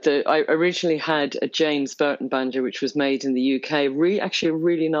 I originally had a James Burton banjo, which was made in the UK. Actually, a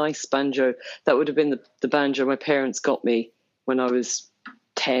really nice banjo. That would have been the banjo my parents got me when I was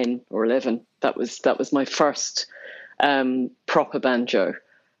 10 or 11. That was my first proper banjo,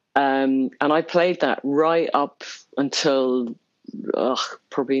 and I played that right up until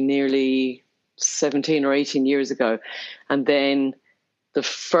probably nearly 17 or 18 years ago. And then the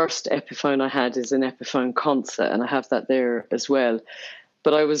first Epiphone I had is an Epiphone concert, and I have that there as well.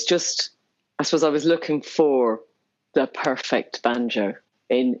 But I suppose I was looking for the perfect banjo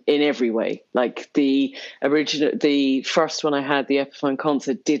in every way. Like the first one I had, the Epiphone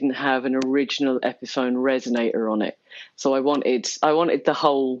concert, didn't have an original Epiphone resonator on it. So I wanted the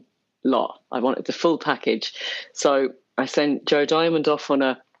whole lot. I wanted the full package. So I sent Joe Diamond off on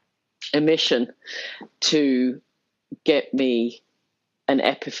a mission to get me an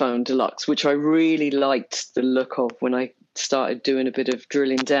Epiphone Deluxe, which I really liked the look of when I started doing a bit of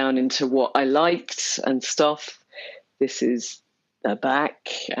drilling down into what I liked and stuff. This is the back,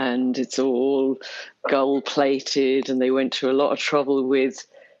 and it's all gold plated, and they went to a lot of trouble with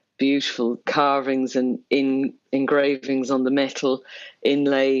beautiful carvings and engravings on the metal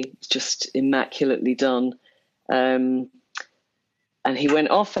inlay, just immaculately done. And he went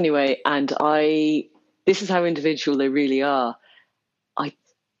off anyway, and this is how individual they really are.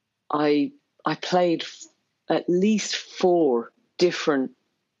 I played at least 4 different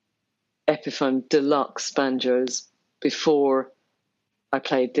Epiphone Deluxe banjos before I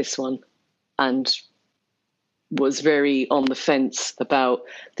played this one, and was very on the fence about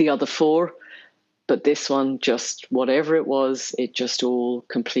the other 4. But this one, just whatever it was, it just all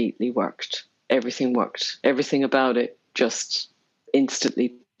completely worked. Everything worked. Everything about it just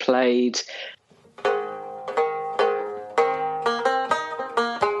instantly played.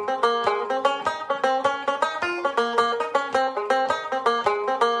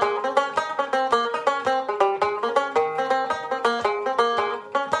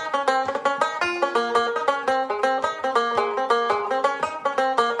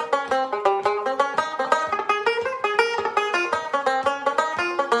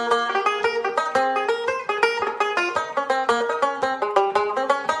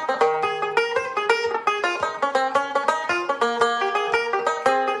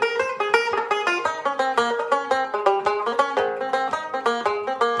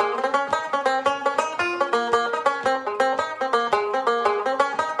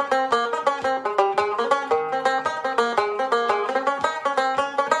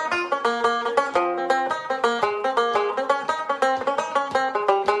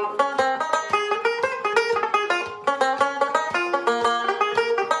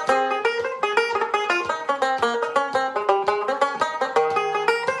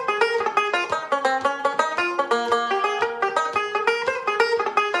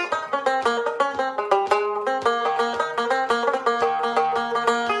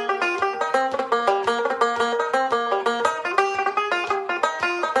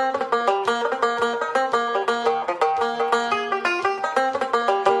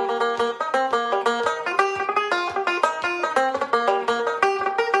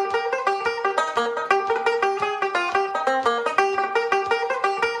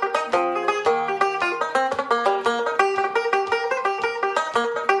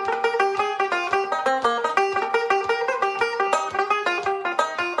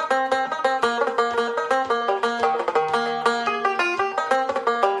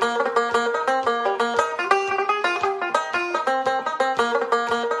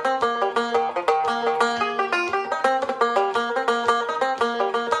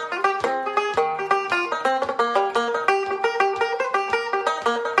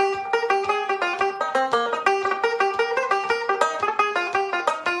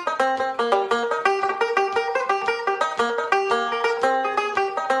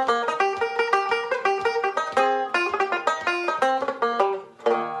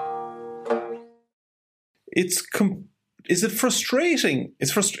 Is it frustrating?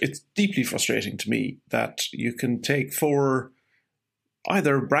 It's deeply frustrating to me that you can take four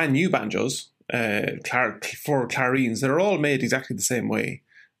either brand new banjos, four clarines. They're all made exactly the same way,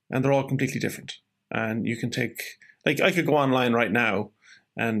 and they're all completely different. And you can take, like, I could go online right now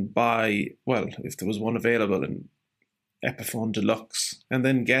and buy, well, if there was one available in Epiphone Deluxe, and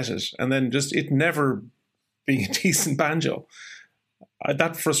then get it, and then just it never being a decent banjo.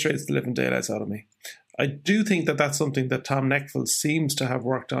 That frustrates the living daylights out of me. I do think that that's something that Tom Neckville seems to have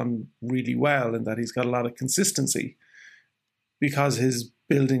worked on really well, in that he's got a lot of consistency because his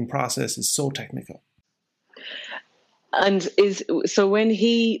building process is so technical. And so when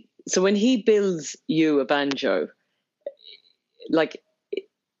he builds you a banjo, like,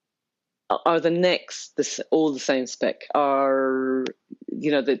 are the necks all the same spec? Are,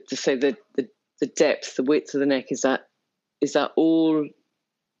 you know, the depth, the width of the neck, is that all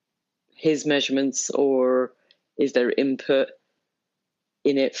his measurements, or is there input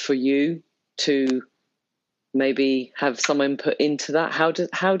in it for you to maybe have some input into that? How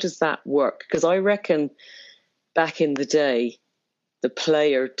does that work? Because I reckon back in the day, the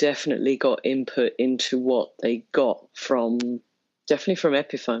player definitely got input into what they got definitely from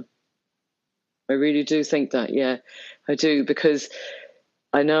Epiphone. I really do think that, yeah, I do, because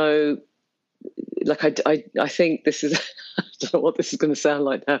I know, like, I think this is, I don't know what this is going to sound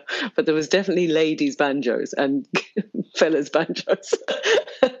like now, but there was definitely ladies' banjos and fellas' banjos.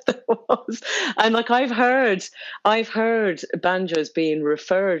 There was. And, like, I've heard banjos being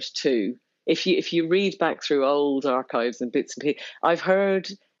referred to. If you read back through old archives and bits and pieces, I've heard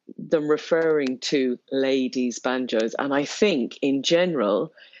them referring to ladies' banjos, and I think in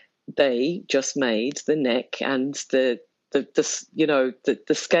general they just made the neck and the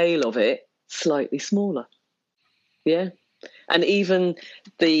scale of it slightly smaller. Yeah. And even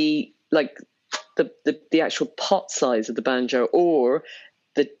the actual pot size of the banjo, or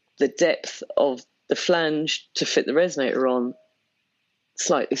the depth of the flange to fit the resonator on,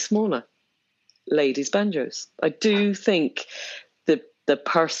 slightly smaller. Ladies' banjos. I do think the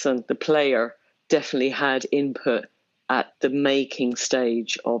person, the player, definitely had input at the making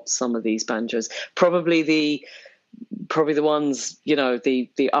stage of some of these banjos. Probably the ones, you know,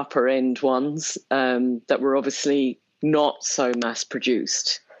 the upper end ones that were obviously not so mass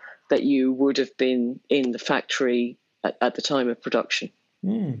produced, that you would have been in the factory at the time of production.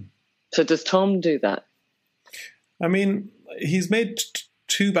 So does Tom do that? I mean, he's made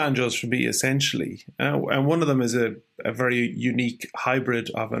two banjos for me, essentially. And one of them is a very unique hybrid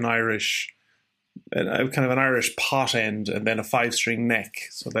of an Irish pot end and then a 5-string neck,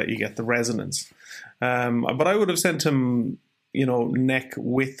 so that you get the resonance. But I would have sent him, you know, neck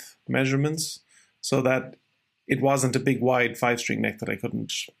width measurements, so that it wasn't a big wide 5-string neck that I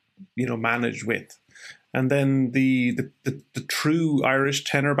couldn't, you know, manage with. And then the true Irish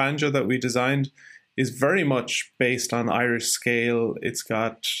tenor banjo that we designed is very much based on Irish scale. It's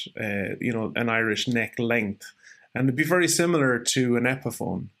got, an Irish neck length, and it'd be very similar to an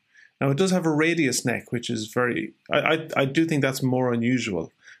Epiphone. Now, it does have a radius neck, which is very. I do think that's more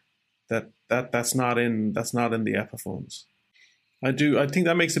unusual. That's not in the Epiphones. I think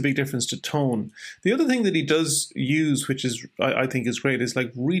that makes a big difference to tone. The other thing that he does use, which is I think is great, is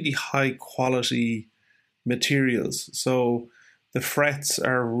like really high quality materials. So the frets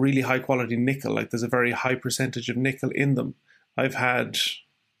are really high quality nickel. Like, there's a very high percentage of nickel in them. I've had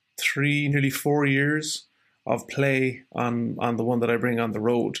nearly 4 years of play on the one that I bring on the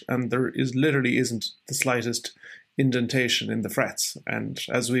road, and there literally isn't the slightest indentation in the frets. And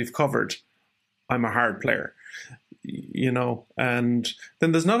as we've covered, I'm a hard player, you know. And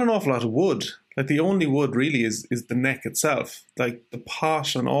then there's not an awful lot of wood. Like, the only wood really is the neck itself. Like, the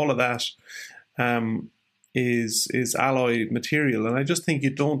pot and all of that is alloy material, and I just think you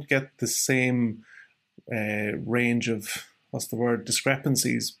don't get the same range of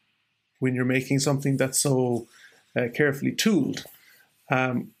discrepancies when you're making something that's so carefully tooled.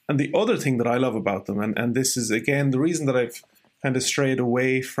 And the other thing that I love about them, and this is again the reason that I've kind of strayed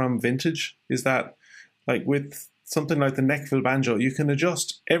away from vintage, is that, like, with something like the Neckville banjo, you can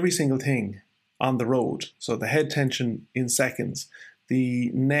adjust every single thing on the road. So the head tension in seconds,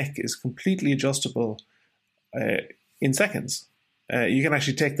 the neck is completely adjustable in seconds. You can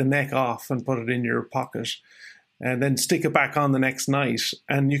actually take the neck off and put it in your pocket and then stick it back on the next night,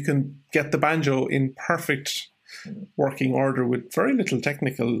 and you can get the banjo in perfect working order with very little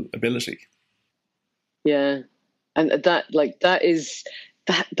technical ability. Yeah. And that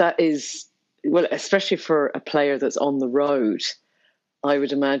is well, especially for a player that's on the road, I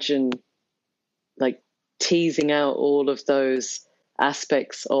would imagine, like, teasing out all of those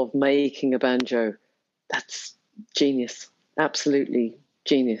aspects of making a banjo, that's genius. Absolutely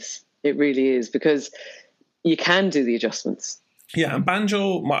genius. It really is, because you can do the adjustments. Yeah, and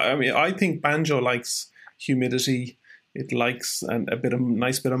banjo, I think banjo likes humidity. It likes a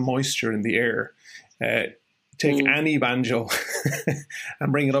nice bit of moisture in the air. Take any banjo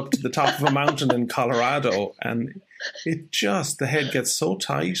and bring it up to the top of a mountain in Colorado, and the head gets so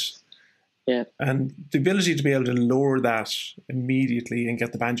tight. Yeah. And the ability to be able to lower that immediately and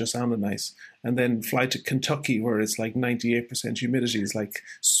get the banjo sounding nice, and then fly to Kentucky where it's like 98% humidity is like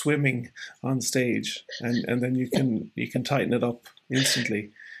swimming on stage, and then you can tighten it up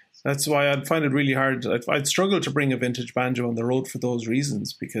instantly. That's why I'd find it really hard. I'd struggle to bring a vintage banjo on the road for those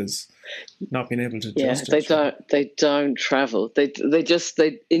reasons, because not being able to adjust it. They don't travel. They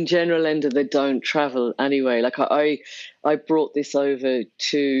in general, Enda, they don't travel anyway. Like I brought this over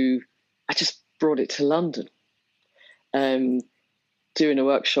to. I just brought it to London, doing a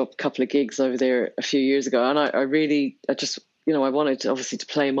workshop, a couple of gigs over there a few years ago. And I wanted obviously to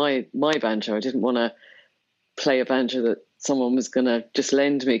play my banjo. I didn't want to play a banjo that someone was going to just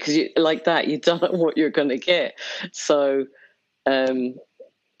lend me, because like that, you don't know what you're going to get. So I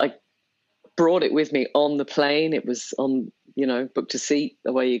brought it with me on the plane. It was on, booked a seat,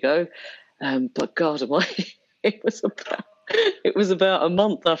 away you go. But God, it was about a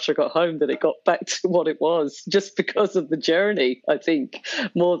month after I got home that it got back to what it was, just because of the journey, I think,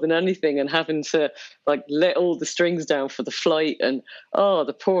 more than anything, and having to like let all the strings down for the flight. And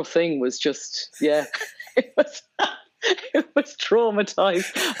the poor thing was just, it was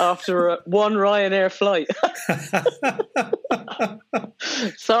traumatized after one Ryanair flight.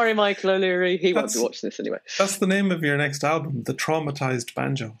 Sorry, Michael O'Leary. He won't be watching this anyway. That's the name of your next album, The Traumatized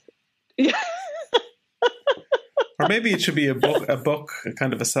Banjo. Yeah. Or maybe it should be a book, a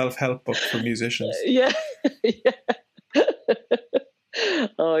kind of a self-help book for musicians. Yeah.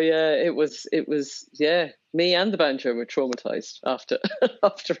 Oh yeah, it was. Yeah, me and the banjo were traumatized after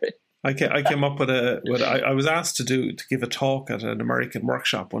it. I came up with I was asked to give a talk at an American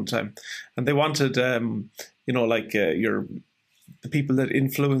workshop one time, and they wanted the people that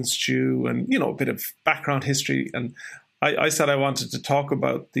influenced you, and a bit of background history. And I said I wanted to talk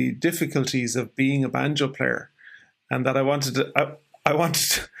about the difficulties of being a banjo player. And that I wanted to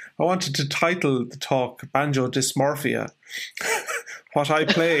title the talk "Banjo Dysmorphia." What I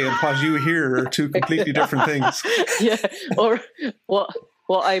play and what you hear are two completely different things. Yeah, or what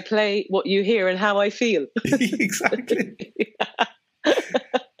I play, what you hear, and how I feel. Exactly.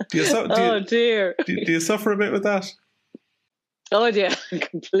 Dear. Do you suffer a bit with that? Oh yeah,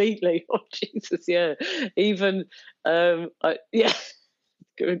 completely. Oh Jesus, yeah. Even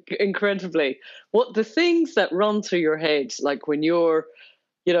incredibly, what the things that run through your head, like when you're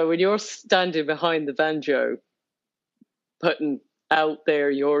standing behind the banjo putting out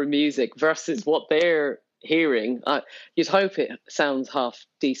there your music versus what they're hearing. You'd hope it sounds half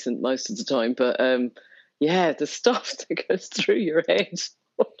decent most of the time, but the stuff that goes through your head.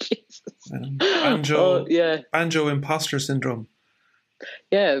 Oh Jesus. Banjo imposter syndrome.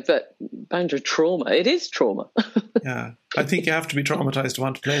 Yeah, but banjo trauma. It is trauma. Yeah, I think you have to be traumatized to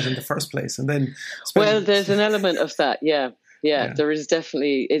want to play it in the first place, and then. There's an element of that. Yeah. There is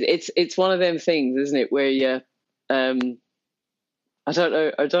definitely. It's one of them things, isn't it? Where you, I don't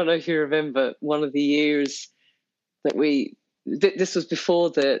know if you remember one of the years that this was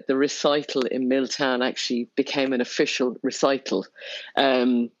before the recital in Milltown actually became an official recital.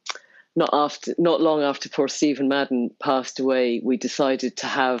 Not long after poor Stephen Madden passed away, we decided to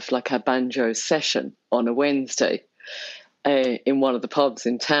have like a banjo session on a Wednesday in one of the pubs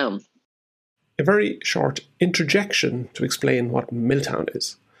in town. A very short interjection to explain what Milltown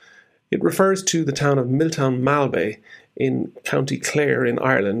is. It refers to the town of Milltown Malbay in County Clare in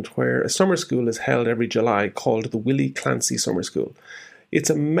Ireland, where a summer school is held every July called the Willie Clancy Summer School. It's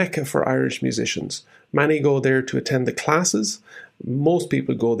a mecca for Irish musicians. Many go there to attend the classes. Most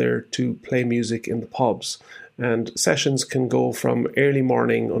people go there to play music in the pubs. And sessions can go from early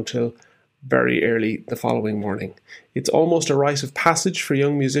morning until very early the following morning. It's almost a rite of passage for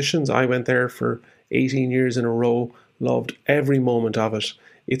young musicians. I went there for 18 years in a row, loved every moment of it.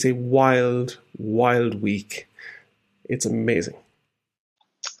 It's a wild, wild week. It's amazing.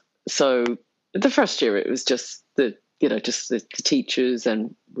 So the first year it was just the teachers,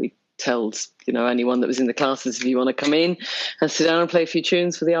 and we told anyone that was in the classes, if you want to come in and sit down and play a few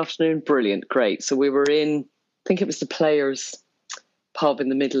tunes for the afternoon, brilliant, great. So we were in, I think it was the Players pub in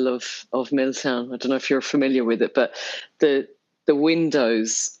the middle of Milltown. I don't know if you're familiar with it, but the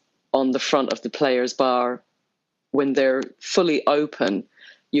windows on the front of the Players bar, when they're fully open,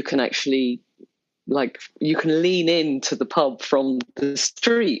 you can actually like you can lean into the pub from the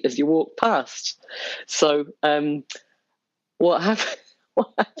street as you walk past. So what happened?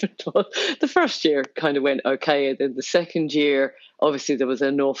 What happened was the first year kind of went okay, and then the second year, obviously there was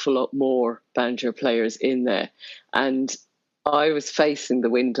an awful lot more banjo players in there, and I was facing the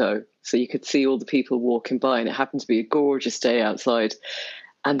window, so you could see all the people walking by, and it happened to be a gorgeous day outside,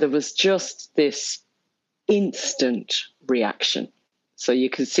 and there was just this instant reaction. So you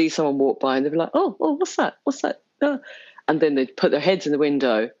could see someone walk by, and they'd be like, "Oh, what's that? What's that?" And then they'd put their heads in the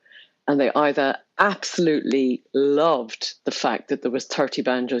window. And they either absolutely loved the fact that there was 30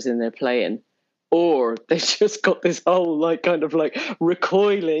 banjos in there playing, or they just got this whole like kind of like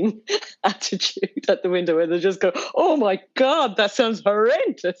recoiling attitude at the window where they just go, "Oh my God, that sounds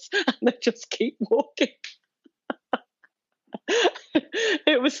horrendous." And they just keep walking.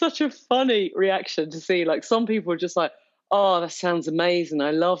 It was such a funny reaction to see. Like some people were just like, "Oh, that sounds amazing.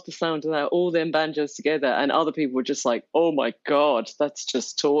 I love the sound of that, all them banjos together." And other people were just like, "Oh my God, that's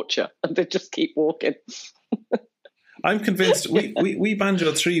just torture." And they just keep walking. I'm convinced we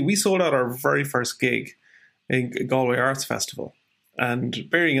Banjo 3, we sold out our very first gig in Galway Arts Festival. And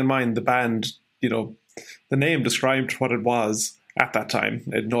bearing in mind the band, you know, the name described what it was at that time.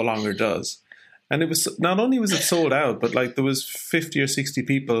 It no longer does. And it was, not only was it sold out, but like there was 50 or 60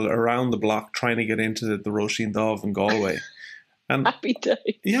 people around the block trying to get into the Roisin Dubh in Galway. And happy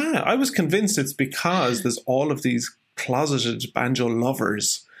day. Yeah, I was convinced it's because there's all of these closeted banjo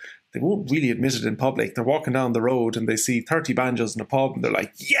lovers. They won't really admit it in public. They're walking down the road and they see 30 banjos in a pub and they're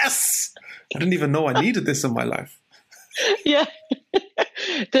like, "Yes! I didn't even know I needed this in my life." Yeah.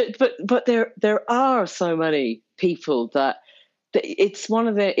 But there are so many people that it's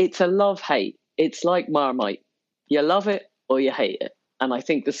a love-hate. It's like Marmite. You love it or you hate it. And I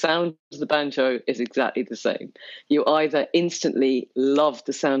think the sound of the banjo is exactly the same. You either instantly love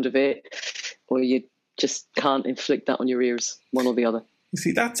the sound of it or you just can't inflict that on your ears, one or the other. You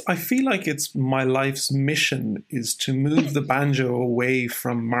see, I feel like it's my life's mission is to move the banjo away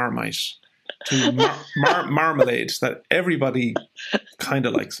from Marmite to marmalade, that everybody kind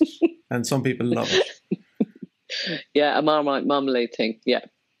of likes it. And some people love it. Yeah, a Marmite marmalade thing, yeah.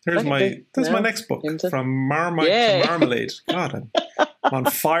 There's my next book, From Marmite to Marmalade. God, I'm on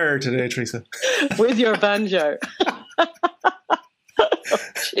fire today, Teresa. With your banjo.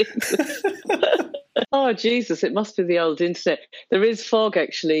 Oh, Jesus, it must be the old internet. There is fog,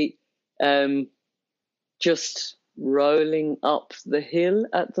 actually, just rolling up the hill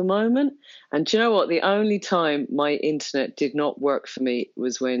at the moment. And do you know what? The only time my internet did not work for me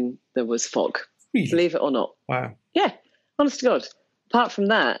was when there was fog. Really? Believe it or not. Wow. Yeah, honest to God. Apart from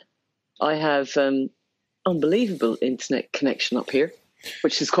that, I have unbelievable internet connection up here,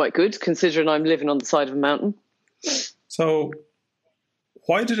 which is quite good considering I'm living on the side of a mountain. So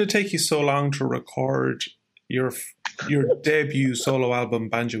why did it take you so long to record your debut solo album,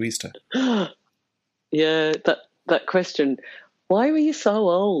 Banjoista? Yeah, that question. Why were you so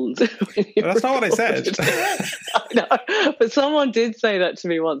old? That's not what I said. I know, but someone did say that to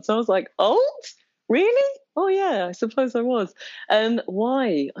me once. I was like, old? Really? Oh, yeah, I suppose I was.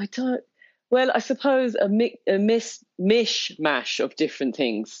 Why? I don't... Well, I suppose a mishmash of different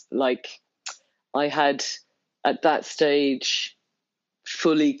things. Like, I had, at that stage,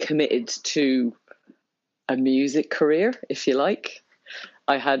 fully committed to a music career, if you like.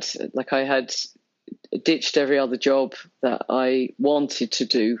 I had ditched every other job that I wanted to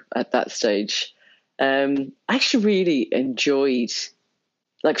do at that stage. I actually really enjoyed,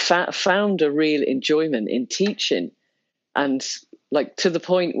 found a real enjoyment in teaching, and to the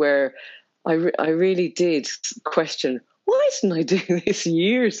point where I really did question, why didn't I do this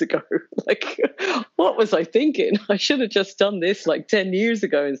years ago? What was I thinking? I should have just done this 10 years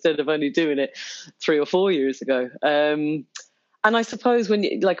ago instead of only doing it 3 or 4 years ago. And I suppose when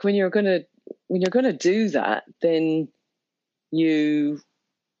you're gonna do that, then you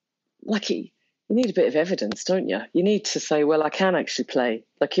need a bit of evidence, don't you? You need to say, well, I can actually play.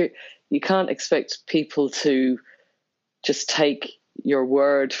 You can't expect people to just take your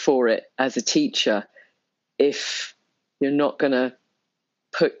word for it as a teacher if you're not going to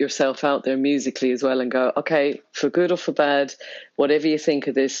put yourself out there musically as well and go, okay, for good or for bad, whatever you think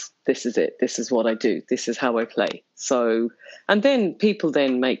of this, this is it. This is what I do. This is how I play. So, and then people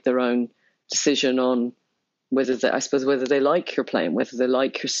then make their own decision on whether they like your playing, whether they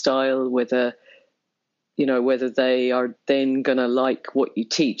like your style, whether they are then going to like what you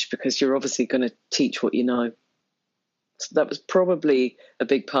teach, because you're obviously going to teach what you know. So that was probably a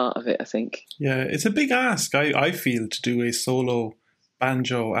big part of it, I think. Yeah, it's a big ask, I feel, to do a solo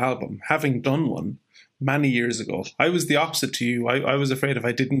banjo album. Having done one, many years ago. I was the opposite to you. I was afraid if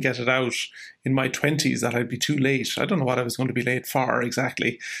I didn't get it out in my 20s that I'd be too late. I don't know what I was going to be late for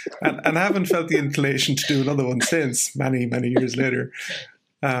exactly. And I haven't felt the inclination to do another one since, many, many years later.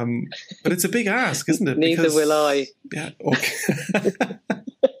 But it's a big ask, isn't it? Neither will I. Yeah, okay.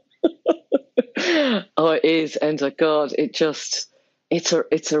 Oh, it is. And God, it's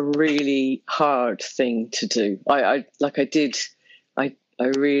a really hard thing to do. I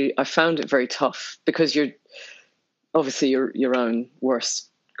found it very tough because you're obviously your own worst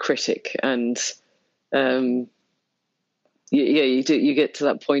critic, and you get to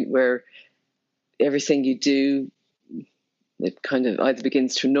that point where everything you do, it kind of either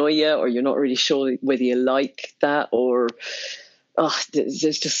begins to annoy you, or you're not really sure whether you like that, or there's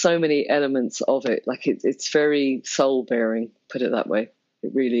just so many elements of it. Like it's very soul bearing, put it that way.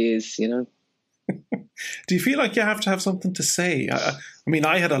 It really is, you know. Do you feel like you have to have something to say? I mean,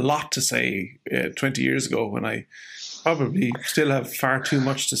 I had a lot to say 20 years ago, when I probably still have far too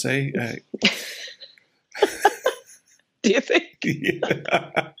much to say. Do you think?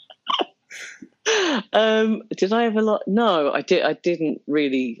 Yeah. Did I have a lot? No, I didn't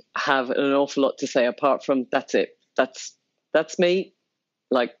really have an awful lot to say, apart from that's it. That's me.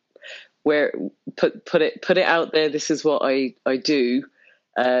 Like, where put it out there. This is what I do.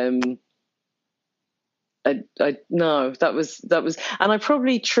 No, that was, and I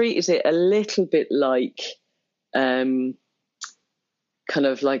probably treated it a little bit like, kind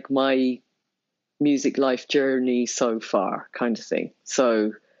of like my music life journey so far, kind of thing.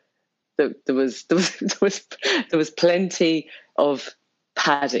 So there was plenty of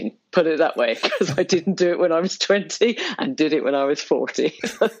padding, put it that way, because I didn't do it when I was 20 and did it when I was 40.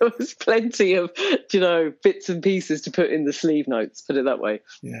 So there was plenty of, bits and pieces to put in the sleeve notes, put it that way.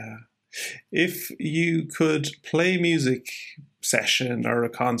 Yeah. If you could play music session or a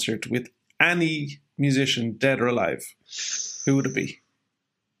concert with any musician, dead or alive, who would it be?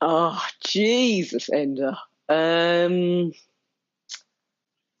 Oh, Jesus, Enda.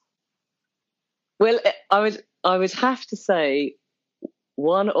 Well, I would have to say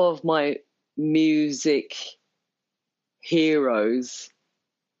one of my music heroes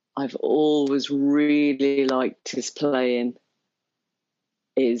I've always really liked his playing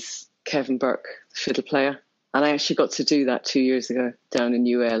is Kevin Burke, the fiddle player. And I actually got to do that 2 years ago down in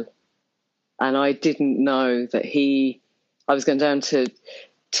UL. And I didn't know that I was going down to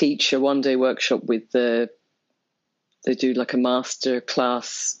teach a one-day workshop with they do like a master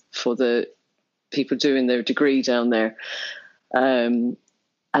class for the people doing their degree down there. And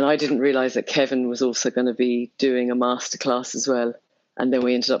I didn't realise that Kevin was also going to be doing a master class as well. And then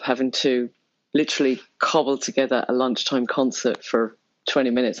we ended up having to literally cobble together a lunchtime concert for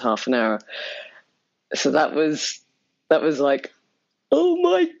 20 minutes, half an hour. So that was like, oh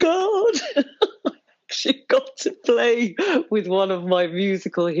my God, I actually got to play with one of my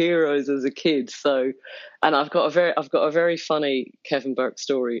musical heroes as a kid. So, and I've got a very funny Kevin Burke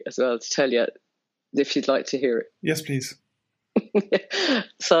story as well to tell you, if you'd like to hear it. Yes, please.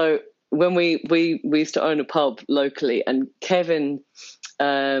 So when we used to own a pub locally, and Kevin,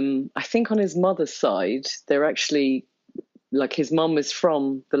 I think on his mother's side, they're actually, like, his mum is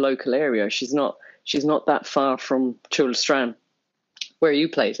from the local area. She's not that far from Chulstrand, where you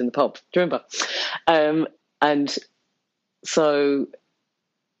played in the pub. Do you remember? And so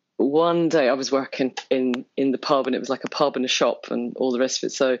one day I was working in the pub, and it was like a pub and a shop and all the rest of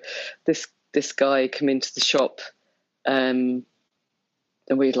it. So this guy came into the shop, and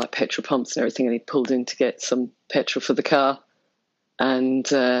we had like petrol pumps and everything, and he pulled in to get some petrol for the car. And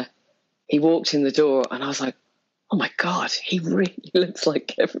he walked in the door, and I was like, oh my God, he really looks like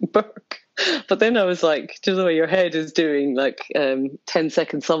Kevin Burke. But then I was like, do you know, your head is doing like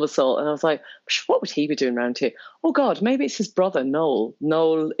 10-second somersault. And I was like, what would he be doing around here? Oh God, maybe it's his brother, Noel.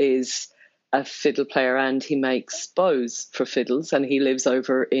 Noel is a fiddle player, and he makes bows for fiddles, and he lives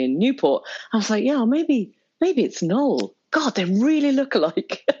over in Newport. I was like, yeah, maybe it's Noel. God, they really look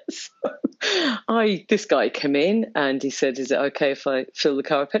alike. So this guy came in, and he said, is it okay if I fill the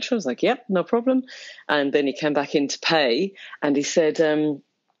car with petrol? I was like, yep, no problem. And then he came back in to pay, and he said,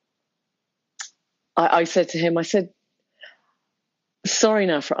 I said to him, I said, sorry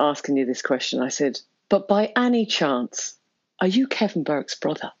now for asking you this question. I said, but by any chance, are you Kevin Burke's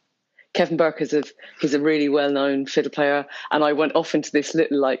brother? Kevin Burke he's a really well-known fiddle player, and I went off into this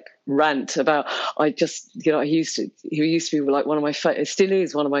little like rant about he used to be like one of my still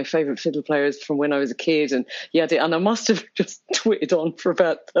is one of my favorite fiddle players from when I was a kid, and and I must have just twittered on for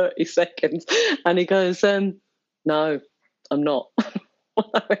about 30 seconds, and he goes, no, I'm not.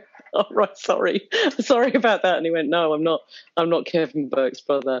 Oh, right, sorry about that. And he went, no, I'm not Kevin Burke's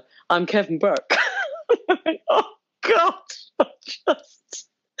brother. I'm Kevin Burke. Oh God, I just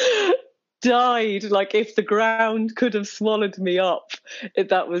died. Like if the ground could have swallowed me up,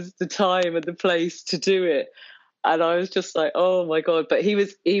 that was the time and the place to do it. And I was just like, oh my God. But he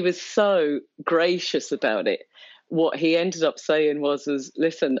was so gracious about it. What he ended up saying was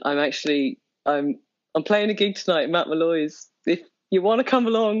listen, I'm playing a gig tonight at Matt Malloy's. If you want to come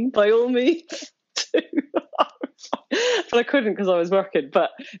along, by all means do. But I couldn't because I was working.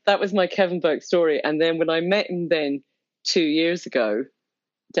 But that was my Kevin Burke story. And then when I met him then 2 years ago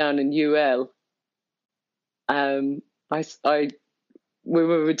down in UL, when we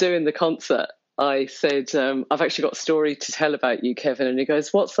were doing the concert, I said, I've actually got a story to tell about you, Kevin. And he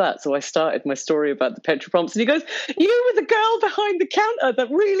goes, what's that? So I started my story about the petrol pumps. And he goes, you were the girl behind the counter that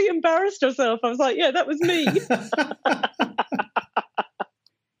really embarrassed herself. I was like, yeah, that was me.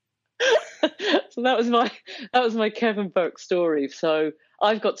 So that was my Kevin Burke story. So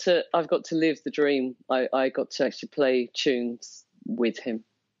I've got to live the dream. I got to actually play tunes with him.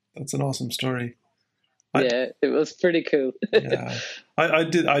 That's an awesome story. Yeah, it was pretty cool. Yeah, I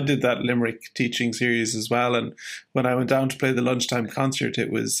did that Limerick teaching series as well, and when I went down to play the lunchtime concert, it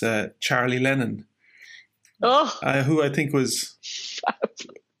was Charlie Lennon, who I think was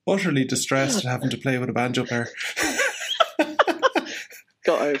utterly distressed at having to play with a banjo player.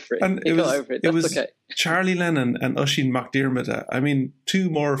 Got over it. And got over it. That's was okay. Charlie Lennon and Oisin McDiarmid. I mean, two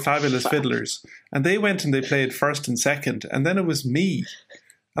more fabulous fiddlers, and they went and they played first and second, and then it was me.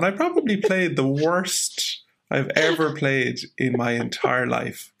 And I probably played the worst I've ever played in my entire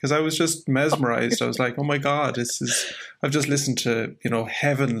life because I was just mesmerized. I was like, oh my God, I've just listened to,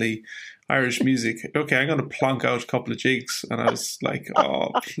 heavenly Irish music. Okay, I'm going to plonk out a couple of jigs. And I was like, oh,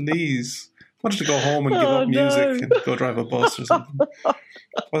 please. I wanted to go home and give up music and go drive a bus or something. It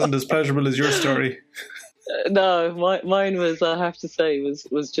wasn't as pleasurable as your story. No, mine was, I have to say,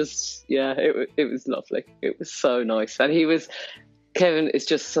 was just, it was lovely. It was so nice. And Kevin is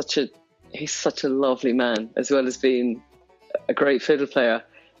just he's such a lovely man, as well as being a great fiddle player.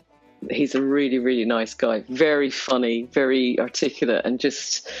 He's a really, really nice guy. Very funny, very articulate, and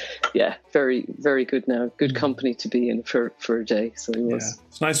just, very, very good now. Good company to be in for a day. So he was. Yeah.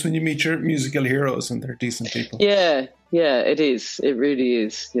 It's nice when you meet your musical heroes and they're decent people. Yeah, it is. It really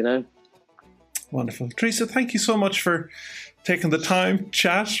is, Wonderful. Teresa, thank you so much for taking the time,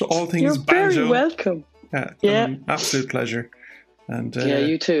 chat, all things You're banjo. You're very welcome. Yeah. An absolute pleasure. And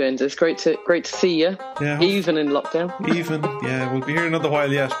you too, and it's great to see you. Yeah, even in lockdown. We'll be here another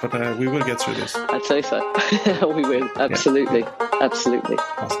while yet, but we will get through this. I'd say so. We will, absolutely, absolutely.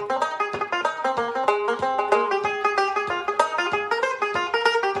 Awesome.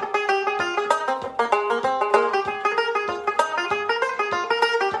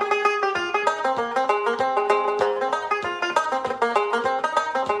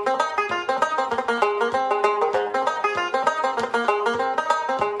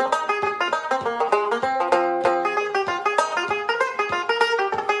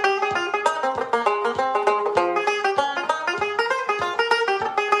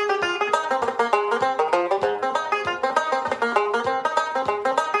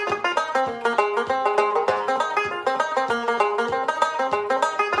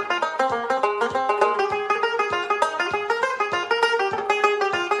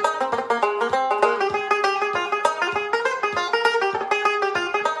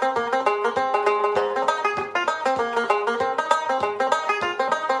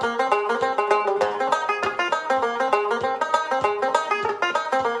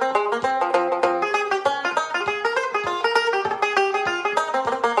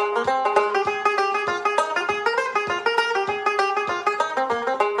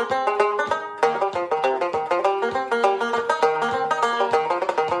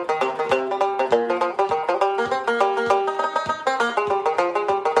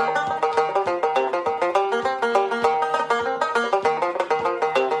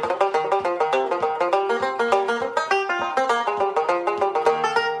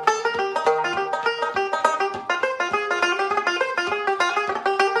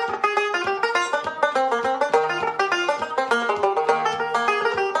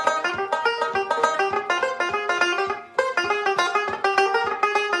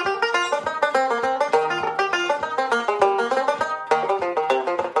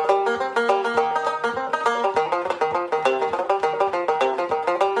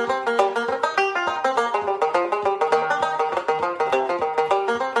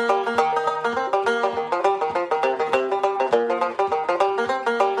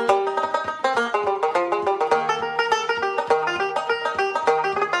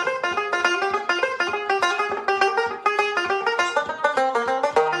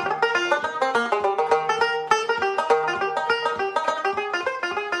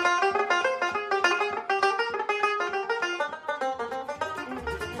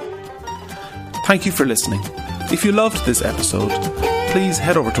 Thank you for listening. If you loved this episode, please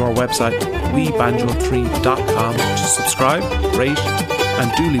head over to our website, webanjo3.com, to subscribe, rate,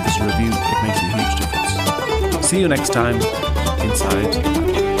 and do leave us a review. It makes a huge difference. See you next time inside.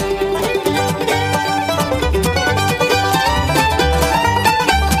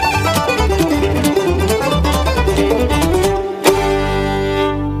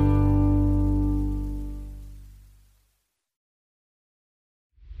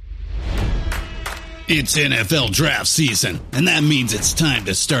 It's NFL draft season, and that means it's time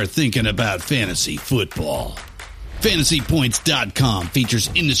to start thinking about fantasy football. FantasyPoints.com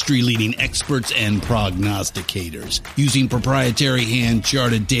features industry-leading experts and prognosticators using proprietary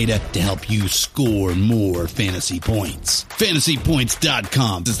hand-charted data to help you score more fantasy points.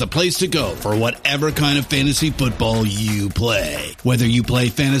 FantasyPoints.com is the place to go for whatever kind of fantasy football you play. Whether you play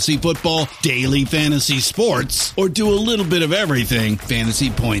fantasy football, daily fantasy sports, or do a little bit of everything,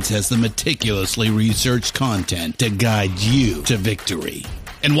 Fantasy Points has the meticulously researched content to guide you to victory.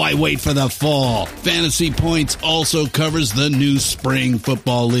 And why wait for the fall? Fantasy Points also covers the new spring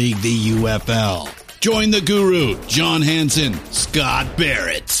football league, the UFL. Join the guru, John Hansen, Scott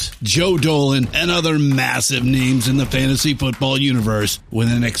Barrett, Joe Dolan, and other massive names in the fantasy football universe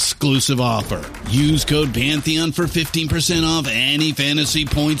with an exclusive offer. Use code Pantheon for 15% off any Fantasy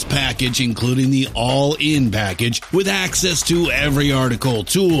Points package, including the all-in package, with access to every article,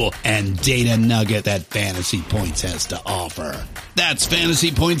 tool, and data nugget that Fantasy Points has to offer. That's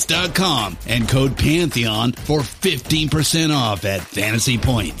FantasyPoints.com and code Pantheon for 15% off at Fantasy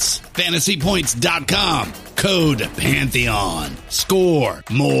Points. FantasyPoints.com, code Pantheon. Score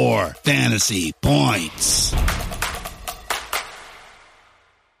more fantasy points.